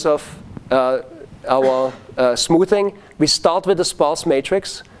terms of our smoothing, we start with a sparse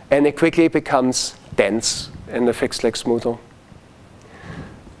matrix, and it quickly becomes dense in the fixed leg smoother.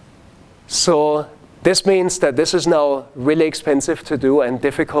 So this means that this is now really expensive to do and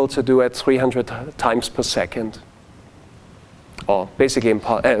difficult to do at 300 times per second. Or basically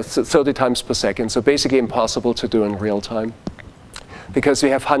 30 times per second, so basically impossible to do in real time. Because we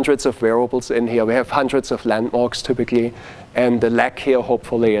have hundreds of variables in here. We have hundreds of landmarks typically, and the lag here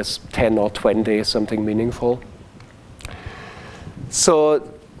hopefully is 10 or 20, something meaningful. So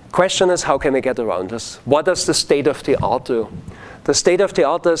question is, how can we get around this? What does the state of the art do? The state of the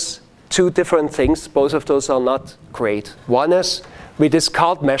art does two different things. Both of those are not great. One is we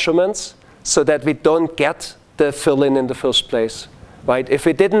discard measurements so that we don't get the fill-in in the first place. Right? If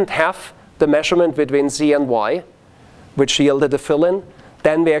we didn't have the measurement between z and y, which yielded a fill-in,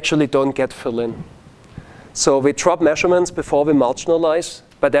 then we actually don't get fill-in. So we drop measurements before we marginalize,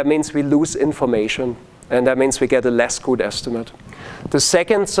 but that means we lose information, and that means we get a less good estimate. The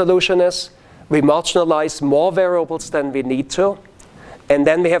second solution is we marginalize more variables than we need to, and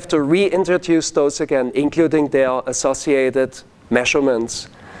then we have to reintroduce those again, including their associated measurements.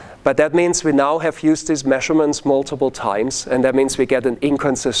 But that means we now have used these measurements multiple times, and that means we get an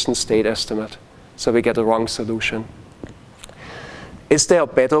inconsistent state estimate. So we get a wrong solution. Is there a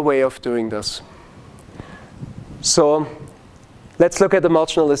better way of doing this? So let's look at the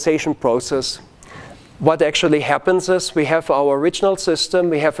marginalization process. What actually happens is we have our original system,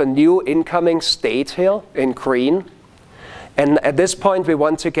 we have a new incoming state here in green, and at this point we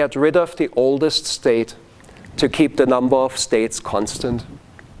want to get rid of the oldest state to keep the number of states constant.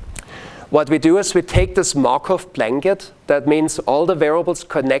 What we do is we take this Markov blanket, that means all the variables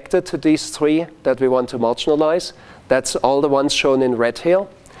connected to these three that we want to marginalize. That's all the ones shown in red here.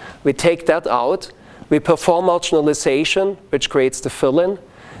 We take that out, we perform marginalization, which creates the fill-in,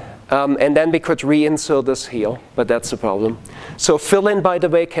 and then we could reinsert this here, but that's the problem. So fill-in, by the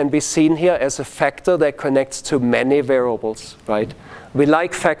way, can be seen here as a factor that connects to many variables, right? We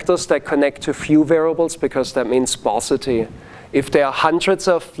like factors that connect to few variables because that means sparsity. If there are hundreds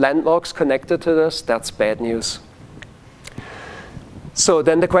of landmarks connected to this, that's bad news. So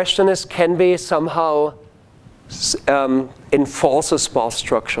then the question is, can we somehow enforce a sparse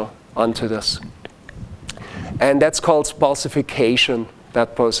structure onto this? And that's called sparsification,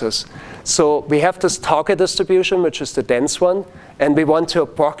 that process. So we have this target distribution, which is the dense one, and we want to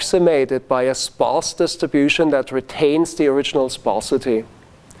approximate it by a sparse distribution that retains the original sparsity.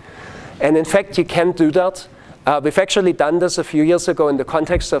 And in fact, you can do that. We've actually done this a few years ago in the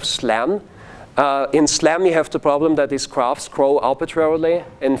context of SLAM. In SLAM, you have the problem that these graphs grow arbitrarily.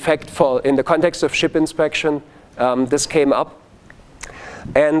 In fact, in the context of ship inspection, this came up.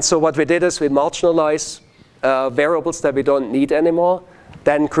 And so what we did is we marginalize variables that we don't need anymore,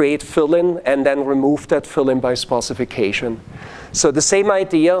 then create fill-in, and then remove that fill-in by sparsification. So the same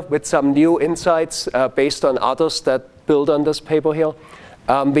idea with some new insights based on others that build on this paper here,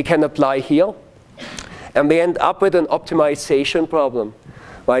 we can apply here. And we end up with an optimization problem.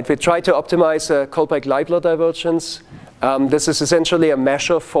 Right? We try to optimize a Kullback-Leibler divergence. This is essentially a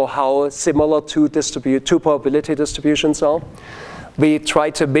measure for how similar two probability distributions are. We try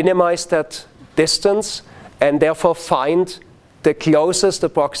to minimize that distance and therefore find the closest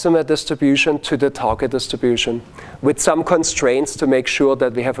approximate distribution to the target distribution with some constraints to make sure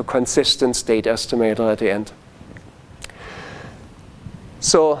that we have a consistent state estimator at the end.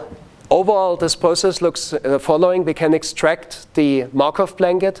 So overall, this process looks the following. We can extract the Markov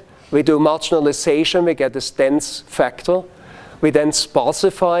blanket. We do marginalization. We get this dense factor. We then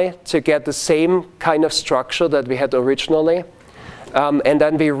sparsify to get the same kind of structure that we had originally. And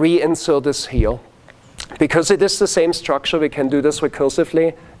then we reinsert this here. Because it is the same structure, we can do this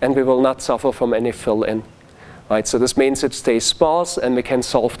recursively, and we will not suffer from any fill-in. Right? So this means it stays sparse, and we can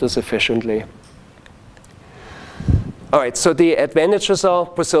solve this efficiently. All right, so the advantages are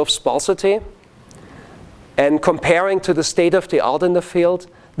preserve sparsity. And comparing to the state of the art in the field,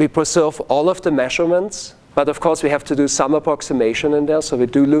 we preserve all of the measurements. But of course, we have to do some approximation in there, so we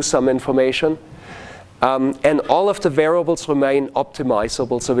do lose some information. And all of the variables remain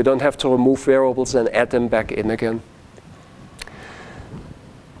optimizable, so we don't have to remove variables and add them back in again.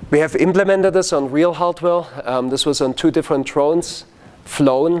 We have implemented this on real hardware. This was on 2 different drones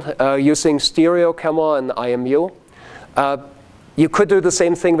flown using stereo camera and IMU. You could do the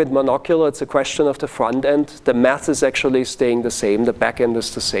same thing with monocular. It's a question of the front end. The math is actually staying the same. The back end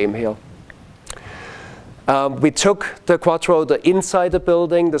is the same here. We took the quadrotor inside the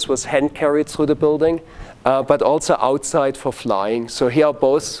building. This was hand carried through the building, but also outside for flying. So here are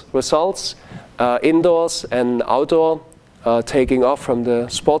both results, indoors and outdoor, taking off from the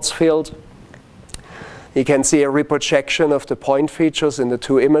sports field. You can see a reprojection of the point features in the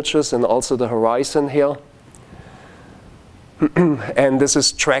two images and also the horizon here. And this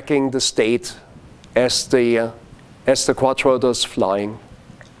is tracking the state as the quadrotor is flying.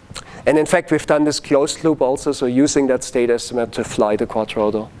 And in fact, we've done this closed loop also, so using that state estimate to fly the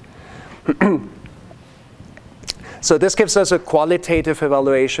quadrotor. So this gives us a qualitative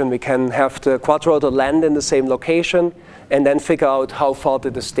evaluation. We can have the quadrotor land in the same location and then figure out how far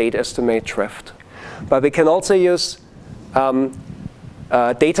did the state estimate drift. But we can also use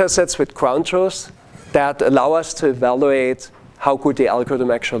data sets with ground truth that allow us to evaluate how good the algorithm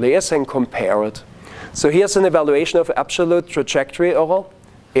actually is and compare it. So here's an evaluation of absolute trajectory error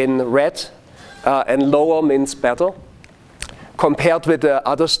in red, and lower means better, compared with the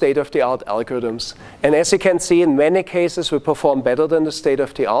other state-of-the-art algorithms. And as you can see, in many cases we perform better than the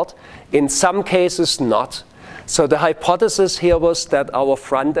state-of-the-art. In some cases, not. So the hypothesis here was that our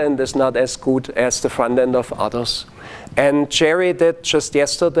front end is not as good as the front end of others. And Jerry did just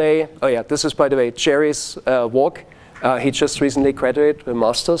yesterday, oh yeah, this is, by the way, Jerry's work. He just recently graduated with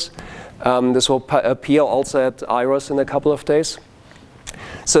Masters. This will appear also at IROS in a couple of days.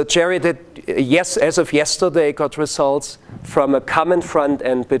 So Jerry did, yes, as of yesterday, got results from a common front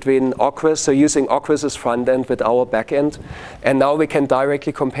end between Oquis, so using Oquis's front end with our back end. And now we can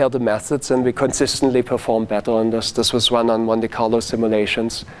directly compare the methods, and we consistently perform better on this. This was run on Monte Carlo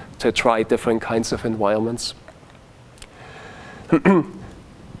simulations to try different kinds of environments.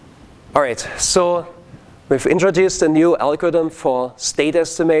 All right, so we've introduced a new algorithm for state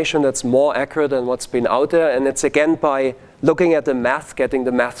estimation that's more accurate than what's been out there. And it's again by looking at the math, getting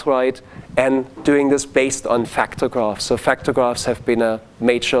the math right, and doing this based on factor graphs. So factor graphs have been a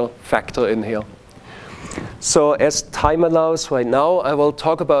major factor in here. So as time allows right now, I will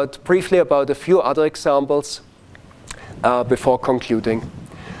talk briefly about a few other examples before concluding.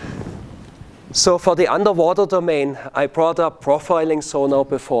 So for the underwater domain, I brought up profiling sonar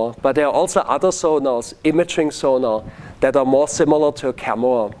before, but there are also other sonars, imaging sonar, that are more similar to a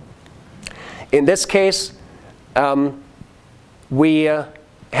camera. In this case, we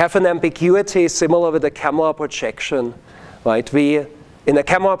have an ambiguity similar with a camera projection, right? In a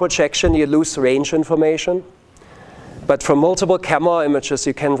camera projection, you lose range information, but from multiple camera images,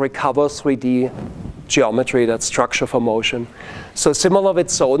 you can recover 3D geometry, that structure for motion. So similar with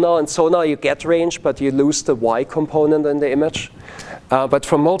sonar. In sonar, you get range, but you lose the Y component in the image. But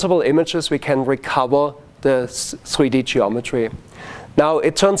from multiple images, we can recover the 3D geometry. Now,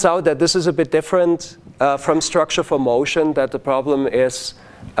 it turns out that this is a bit different from structure for motion, that the problem is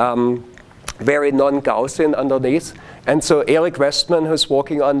very non-Gaussian underneath. And so Eric Westman, who's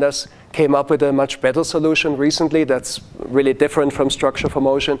working on this, came up with a much better solution recently that's really different from structure for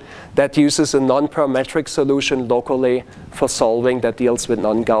motion, that uses a non-parametric solution locally for solving, that deals with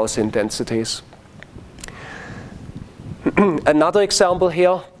non-Gaussian densities. Another example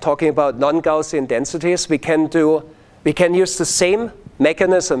here, talking about non-Gaussian densities, we can use the same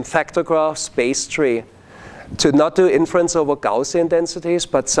mechanism, factor graph, space tree, to not do inference over Gaussian densities,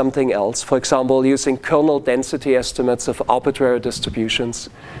 but something else. For example, using kernel density estimates of arbitrary distributions.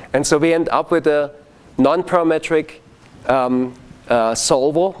 And so we end up with a non-parametric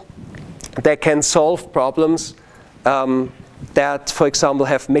solver that can solve problems that, for example,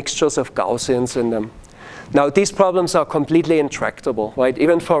 have mixtures of Gaussians in them. Now, these problems are completely intractable, right?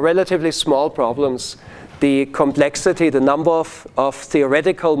 Even for relatively small problems, the complexity, the number of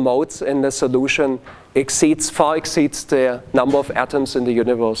theoretical modes in the solution far exceeds the number of atoms in the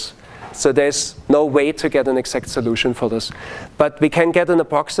universe. So there's no way to get an exact solution for this. But we can get an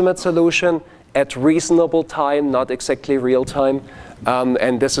approximate solution at reasonable time, not exactly real time.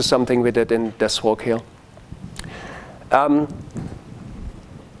 And this is something we did in this work here.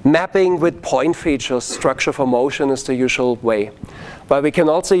 Mapping with point features, structure for motion, is the usual way. But we can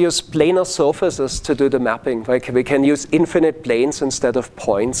also use planar surfaces to do the mapping. Like we can use infinite planes instead of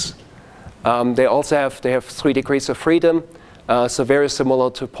points. They have 3 degrees of freedom, so very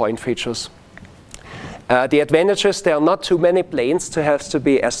similar to point features. The advantage is there are not too many planes to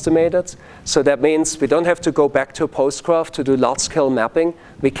be estimated. So that means we don't have to go back to a postgraph to do large-scale mapping.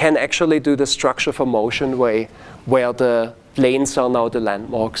 We can actually do the structure for motion way, where the planes are now the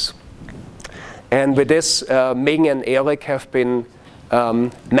landmarks. And with this, Ming and Eric have been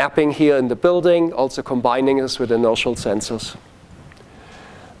mapping here in the building, also combining this with inertial sensors.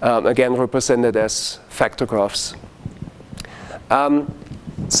 Again, represented as factor graphs.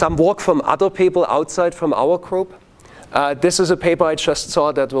 Some work from other people outside from our group. This is a paper I just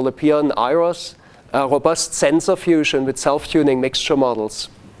saw that will appear in IROS, robust sensor fusion with self-tuning mixture models.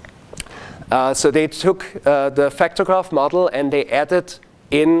 So they took the factor graph model and they added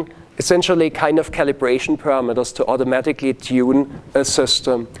in essentially kind of calibration parameters to automatically tune a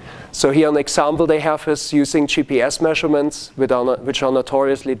system. So here an example they have is using GPS measurements, which are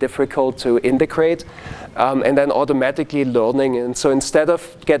notoriously difficult to integrate, and then automatically learning. And so instead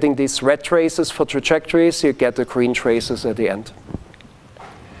of getting these red traces for trajectories, you get the green traces at the end.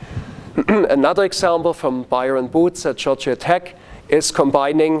 Another example from Byron Boots at Georgia Tech is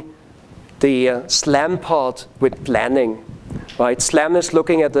combining the SLAM part with planning. Right? SLAM is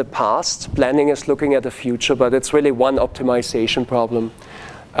looking at the past, planning is looking at the future, but it's really one optimization problem.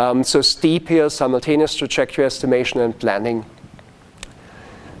 So STEEP here, simultaneous trajectory estimation and planning.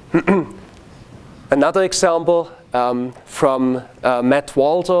 Another example from Matt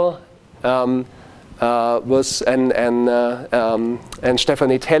Walter was and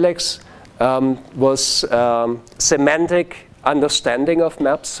Stephanie Telex was semantic understanding of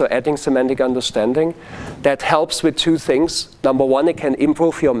maps, so adding semantic understanding. That helps with two things. Number one, it can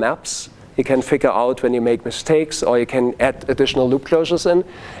improve your maps. You can figure out when you make mistakes, or you can add additional loop closures in.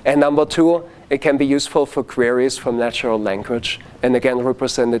 And number two, it can be useful for queries from natural language, and again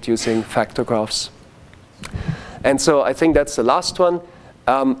represented using factor graphs. And so I think that's the last one.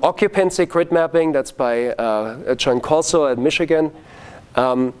 Occupancy grid mapping, that's by John Corso at Michigan.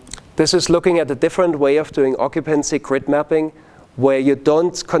 This is looking at a different way of doing occupancy grid mapping, where you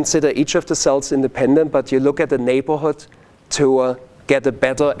don't consider each of the cells independent, but you look at the neighborhood to get a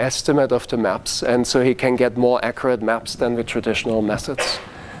better estimate of the maps. And so he can get more accurate maps than with traditional methods.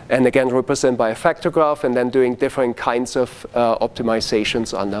 And again, represented by a factor graph, and then doing different kinds of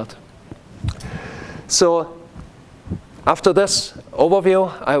optimizations on that. So after this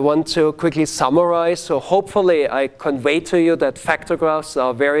overview, I want to quickly summarize. So hopefully I convey to you that factor graphs are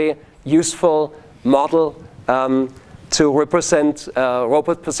a very useful model to represent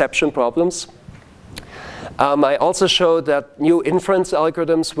robot perception problems. I also showed that new inference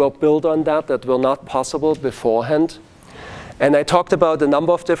algorithms were built on that were not possible beforehand. And I talked about a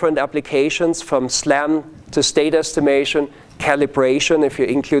number of different applications, from SLAM to state estimation, calibration, if you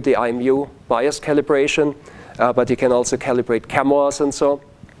include the IMU bias calibration, but you can also calibrate cameras and so.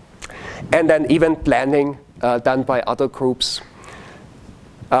 And then even planning done by other groups.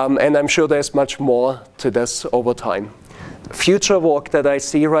 And I'm sure there's much more to this over time. Future work that I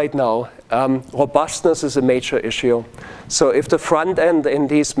see right now, robustness is a major issue. So if the front end in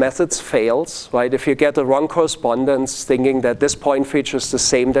these methods fails, right, if you get the wrong correspondence thinking that this point feature is the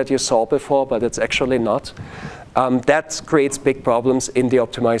same that you saw before, but it's actually not, that creates big problems in the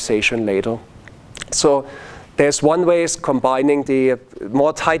optimization later. So there's one way is combining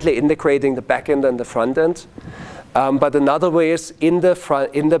more tightly integrating the back end and the front end. But another way is in the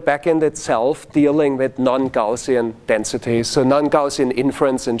backend itself dealing with non-Gaussian densities. So non-Gaussian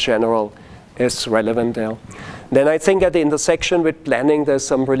inference in general is relevant there. Then I think at the intersection with planning, there's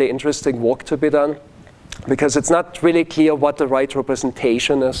some really interesting work to be done, because it's not really clear what the right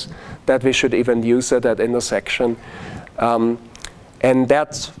representation is that we should even use at that intersection. And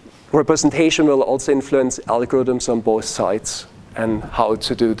that representation will also influence algorithms on both sides and how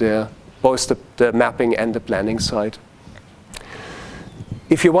to do both the mapping and the planning side.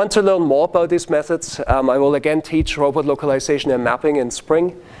 If you want to learn more about these methods, I will again teach robot localization and mapping in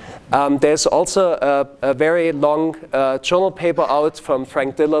spring. There's also a very long journal paper out from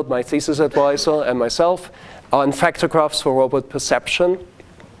Frank Dillard, my thesis advisor, and myself, on factor graphs for robot perception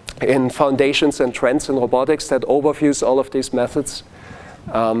in Foundations and Trends in Robotics that overviews all of these methods.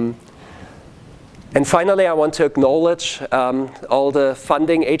 And finally, I want to acknowledge all the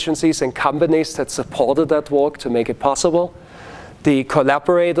funding agencies and companies that supported that work to make it possible. The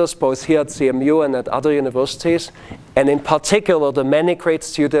collaborators, both here at CMU and at other universities, and in particular, the many great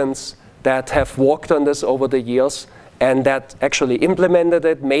students that have worked on this over the years and that actually implemented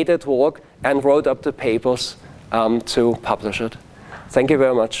it, made it work, and wrote up the papers to publish it. Thank you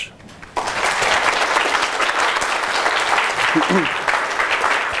very much.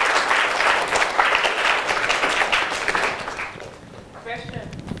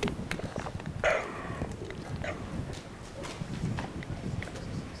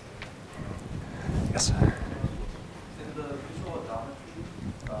 Yes. In the visual odometry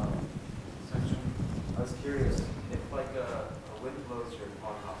section, I was curious if, like, a wind blows your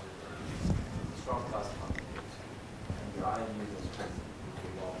quadcopter, a strong dust concentrates, and your IMU is present,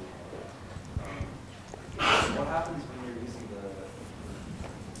 what happens when you're using the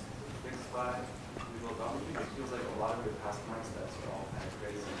fixed by visual odometry? It feels like a lot of your past time steps are all kind of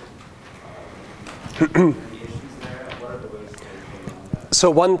crazy. Any issues there? What are the ways to get around that? So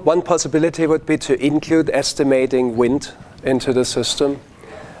one possibility would be to include estimating wind into the system.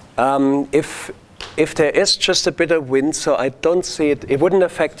 If if there is just a bit of wind, so I don't see it. It wouldn't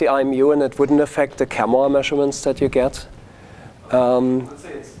affect the IMU, and it wouldn't affect the camera measurements that you get. Let's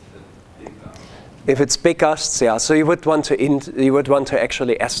say it's a big gust. If it's big gusts, yeah. So you would want to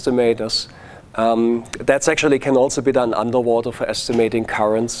actually estimate this. That's actually can also be done underwater for estimating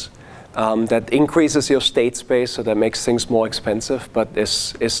currents. That increases your state space, so that makes things more expensive, but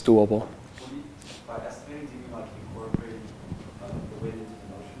is doable. By estimating, do you mean like incorporating the wind into the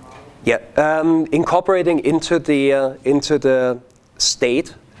motion model? Yeah, incorporating into the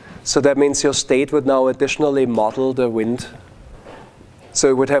state. So that means your state would now additionally model the wind. So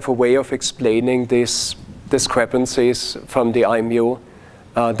it would have a way of explaining these discrepancies from the IMU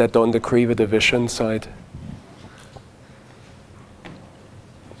that don't agree with the vision side.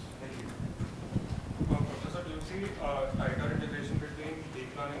 Professor, do you see tighter integration between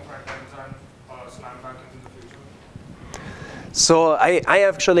deep learning front-ends and SLAM backends in the future? So I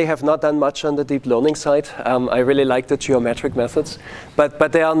actually have not done much on the deep learning side. I really like the geometric methods.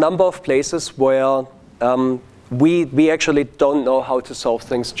 But there are a number of places where we actually don't know how to solve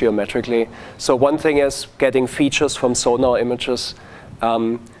things geometrically. So one thing is getting features from sonar images.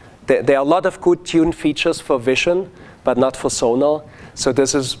 There are a lot of good tuned features for vision, but not for sonar. So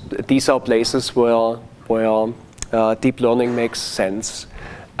these are places where deep learning makes sense.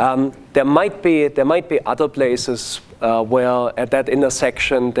 There might be other places where at that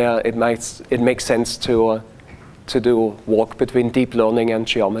intersection it makes sense to do work between deep learning and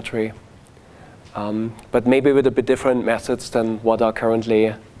geometry. But maybe with a bit different methods than what are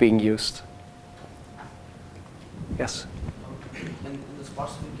currently being used. Yes? In the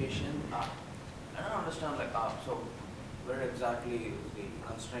sparsification, I don't understand, like, so where exactly is the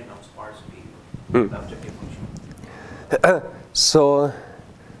constraint of sparsity, the objective function? So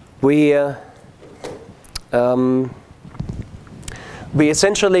we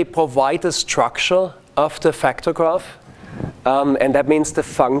essentially provide a structure of the vector graph, and that means the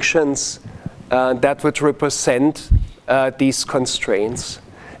functions that would represent these constraints.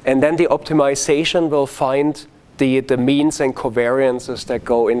 And then the optimization will find the means and covariances that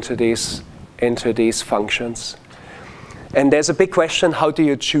go into these functions. And there's a big question, how do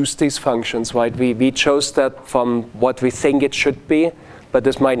you choose these functions, right? We chose that from what we think it should be, but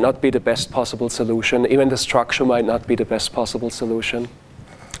this might not be the best possible solution. Even the structure might not be the best possible solution.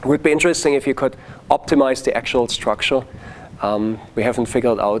 It would be interesting if you could optimize the actual structure. We haven't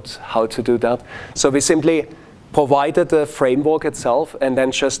figured out how to do that. So we simply provided the framework itself, and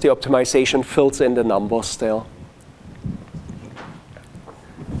then just the optimization fills in the numbers there.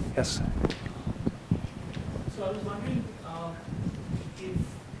 Yes? So I was wondering if you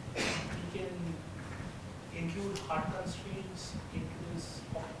can include hard constraints into this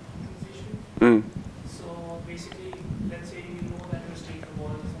optimization. So basically, let's say you know that your state of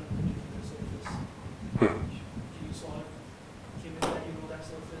wall is on a particular surface. Can you solve given that you know that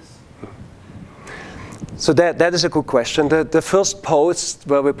surface? So that is a good question. The first post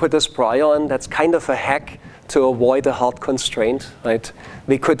where we put this prior on, that's kind of a hack to avoid a hard constraint, right?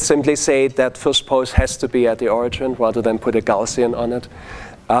 We could simply say that first post has to be at the origin rather than put a Gaussian on it.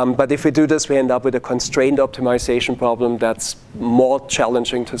 But if we do this, we end up with a constrained optimization problem that's more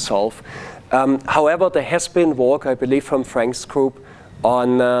challenging to solve. However, there has been work, I believe, from Frank's group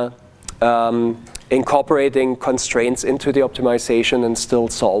on incorporating constraints into the optimization and still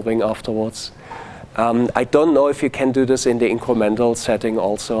solving afterwards. I don't know if you can do this in the incremental setting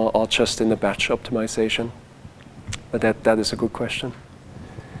also, or just in the batch optimization. But that is a good question.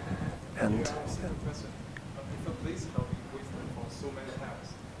 And Professor, if a place have been wasted for so many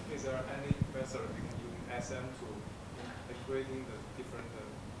times, is there any method we can use in SM to integrating the different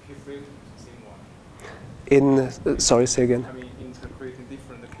keyframes into the same one? sorry, say again. I mean, integrating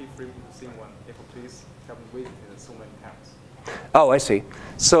different keyframes into the same one if a place have been wasted so many times. Oh, I see.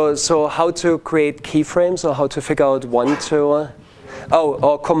 So how to create keyframes, or how to figure out one to...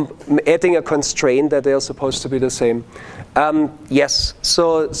 adding a constraint that they are supposed to be the same. Yes.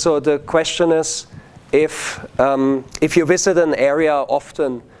 So the question is, if you visit an area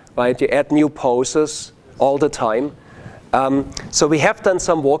often, right, you add new poses all the time. So we have done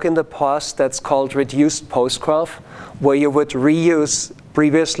some work in the past that's called reduced pose graph, where you would reuse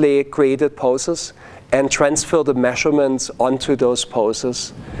previously created poses and transfer the measurements onto those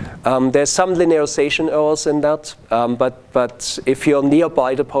poses. There's some linearization errors in that, but if you're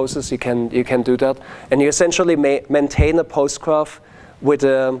nearby the poses, you can do that. And you essentially maintain a pose graph with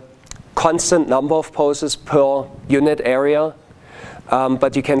a constant number of poses per unit area,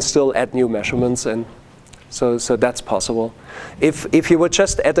 but you can still add new measurements in. So that's possible. If you would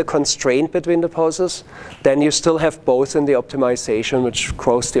just add a constraint between the poses, then you still have both in the optimization, which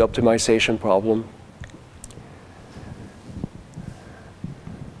grows the optimization problem.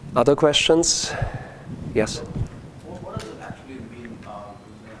 Other questions? Yes? What does it actually mean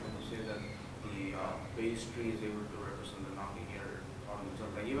when you say that the base tree is able to represent the nonlinear ordinals?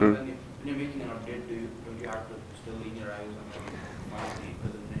 Like even when you're making an update, don't you have to still linearize and find the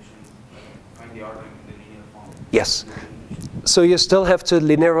presentation, find the ordering in the linear form? Yes. So you still have to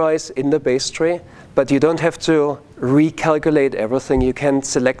linearize in the base tree, but you don't have to recalculate everything. You can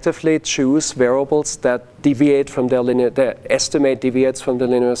selectively choose variables that deviate from their estimate deviates from the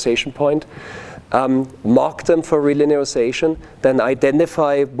linearization point, mark them for relinearization, then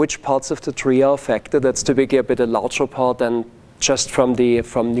identify which parts of the tree are affected. That's typically a bit a larger part than just from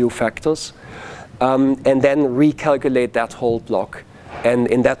new factors, and then recalculate that whole block, and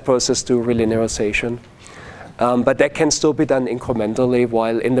in that process do relinearization. But that can still be done incrementally,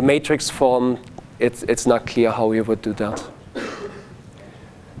 while in the matrix form, it's not clear how you would do that. Any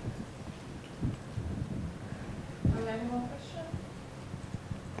more questions?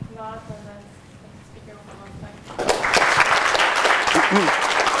 Not, then let's speak over one second.